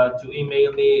hesitate to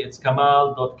email me. It's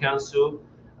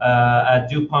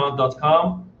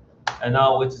kamal.kansu@dupont.com, and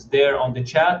now it's there on the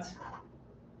chat.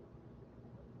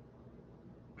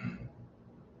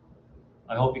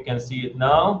 I hope you can see it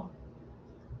now.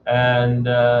 And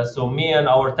so me and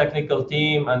our technical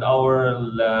team and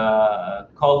our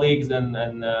colleagues in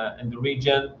the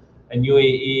region in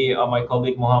UAE, my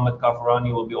colleague Mohammed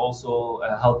Kafarani will be also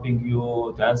helping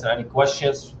you to answer any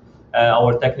questions.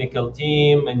 Our technical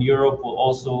team in Europe will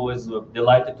also is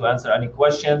delighted to answer any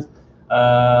questions.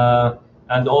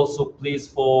 And also, please,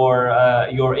 for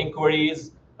your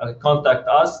inquiries, contact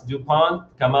us, DuPont,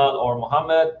 Kamal, or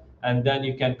Mohammed, and then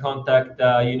you can contact,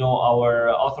 our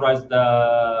authorized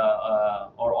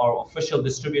or our official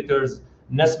distributors,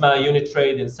 Nesma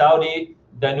Unitrade in Saudi,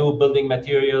 Danube Building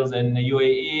Materials in the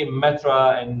UAE,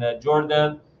 Metra in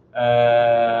Jordan,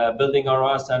 Building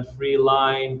RS and Free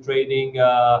Line Trading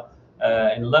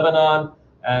in Lebanon.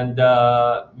 And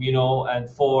and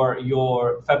for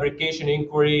your fabrication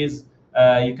inquiries,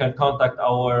 you can contact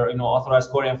our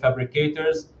authorized Corian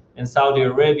fabricators in Saudi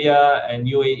Arabia and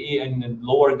UAE and in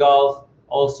Lower Gulf,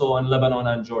 also in Lebanon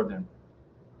and Jordan.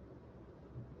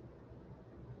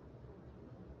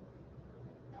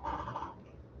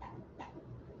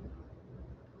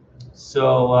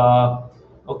 So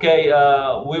okay,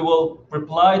 we will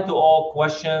reply to all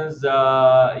questions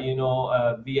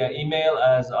via email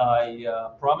as I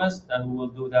promised, and we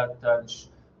will do that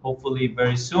hopefully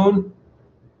very soon.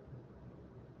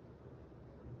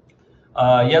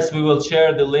 Yes, we will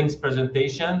share the links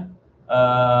presentation.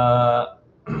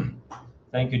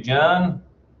 Thank you, Jan.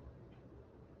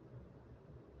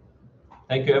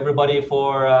 Thank you, everybody,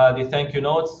 for the thank you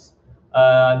notes.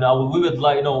 Now we would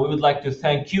like to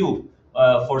thank you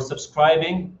for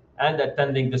subscribing and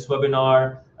attending this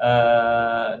webinar.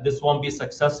 This won't be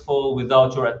successful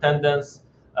without your attendance.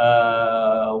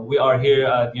 We are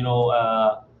here,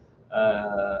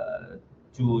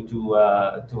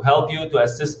 to help you, to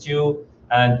assist you,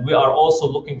 and we are also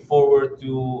looking forward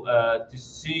to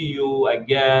see you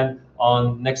again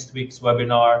on next week's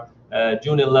webinar,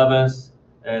 June 11th,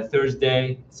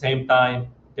 Thursday, same time,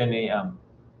 10 a.m.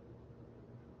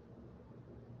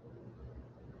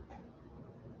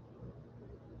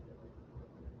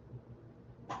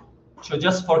 So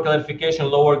just for clarification,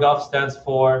 Lower Gulf stands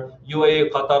for UAE,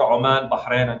 Qatar, Oman,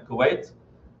 Bahrain, and Kuwait.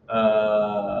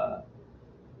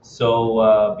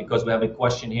 Because we have a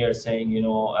question here saying,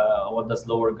 what does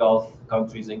Lower Gulf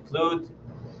countries include?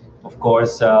 Of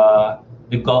course,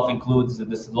 the Gulf includes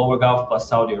this Lower Gulf plus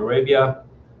Saudi Arabia.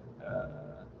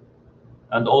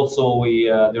 And also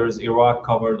there is Iraq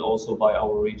covered also by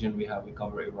our region. We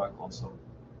cover Iraq also.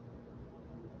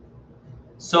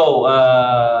 So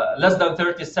less than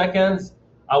 30 seconds.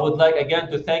 I would like again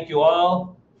to thank you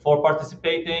all for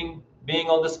participating, being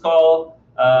on this call.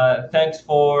 Thanks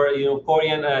for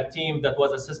Corian team that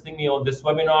was assisting me on this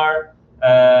webinar,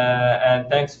 and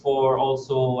thanks for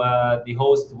also the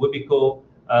host Wibico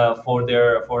for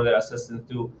their assistance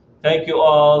too. Thank you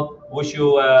all. Wish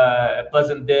you a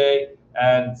pleasant day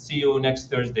and see you next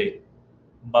Thursday.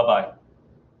 Bye bye.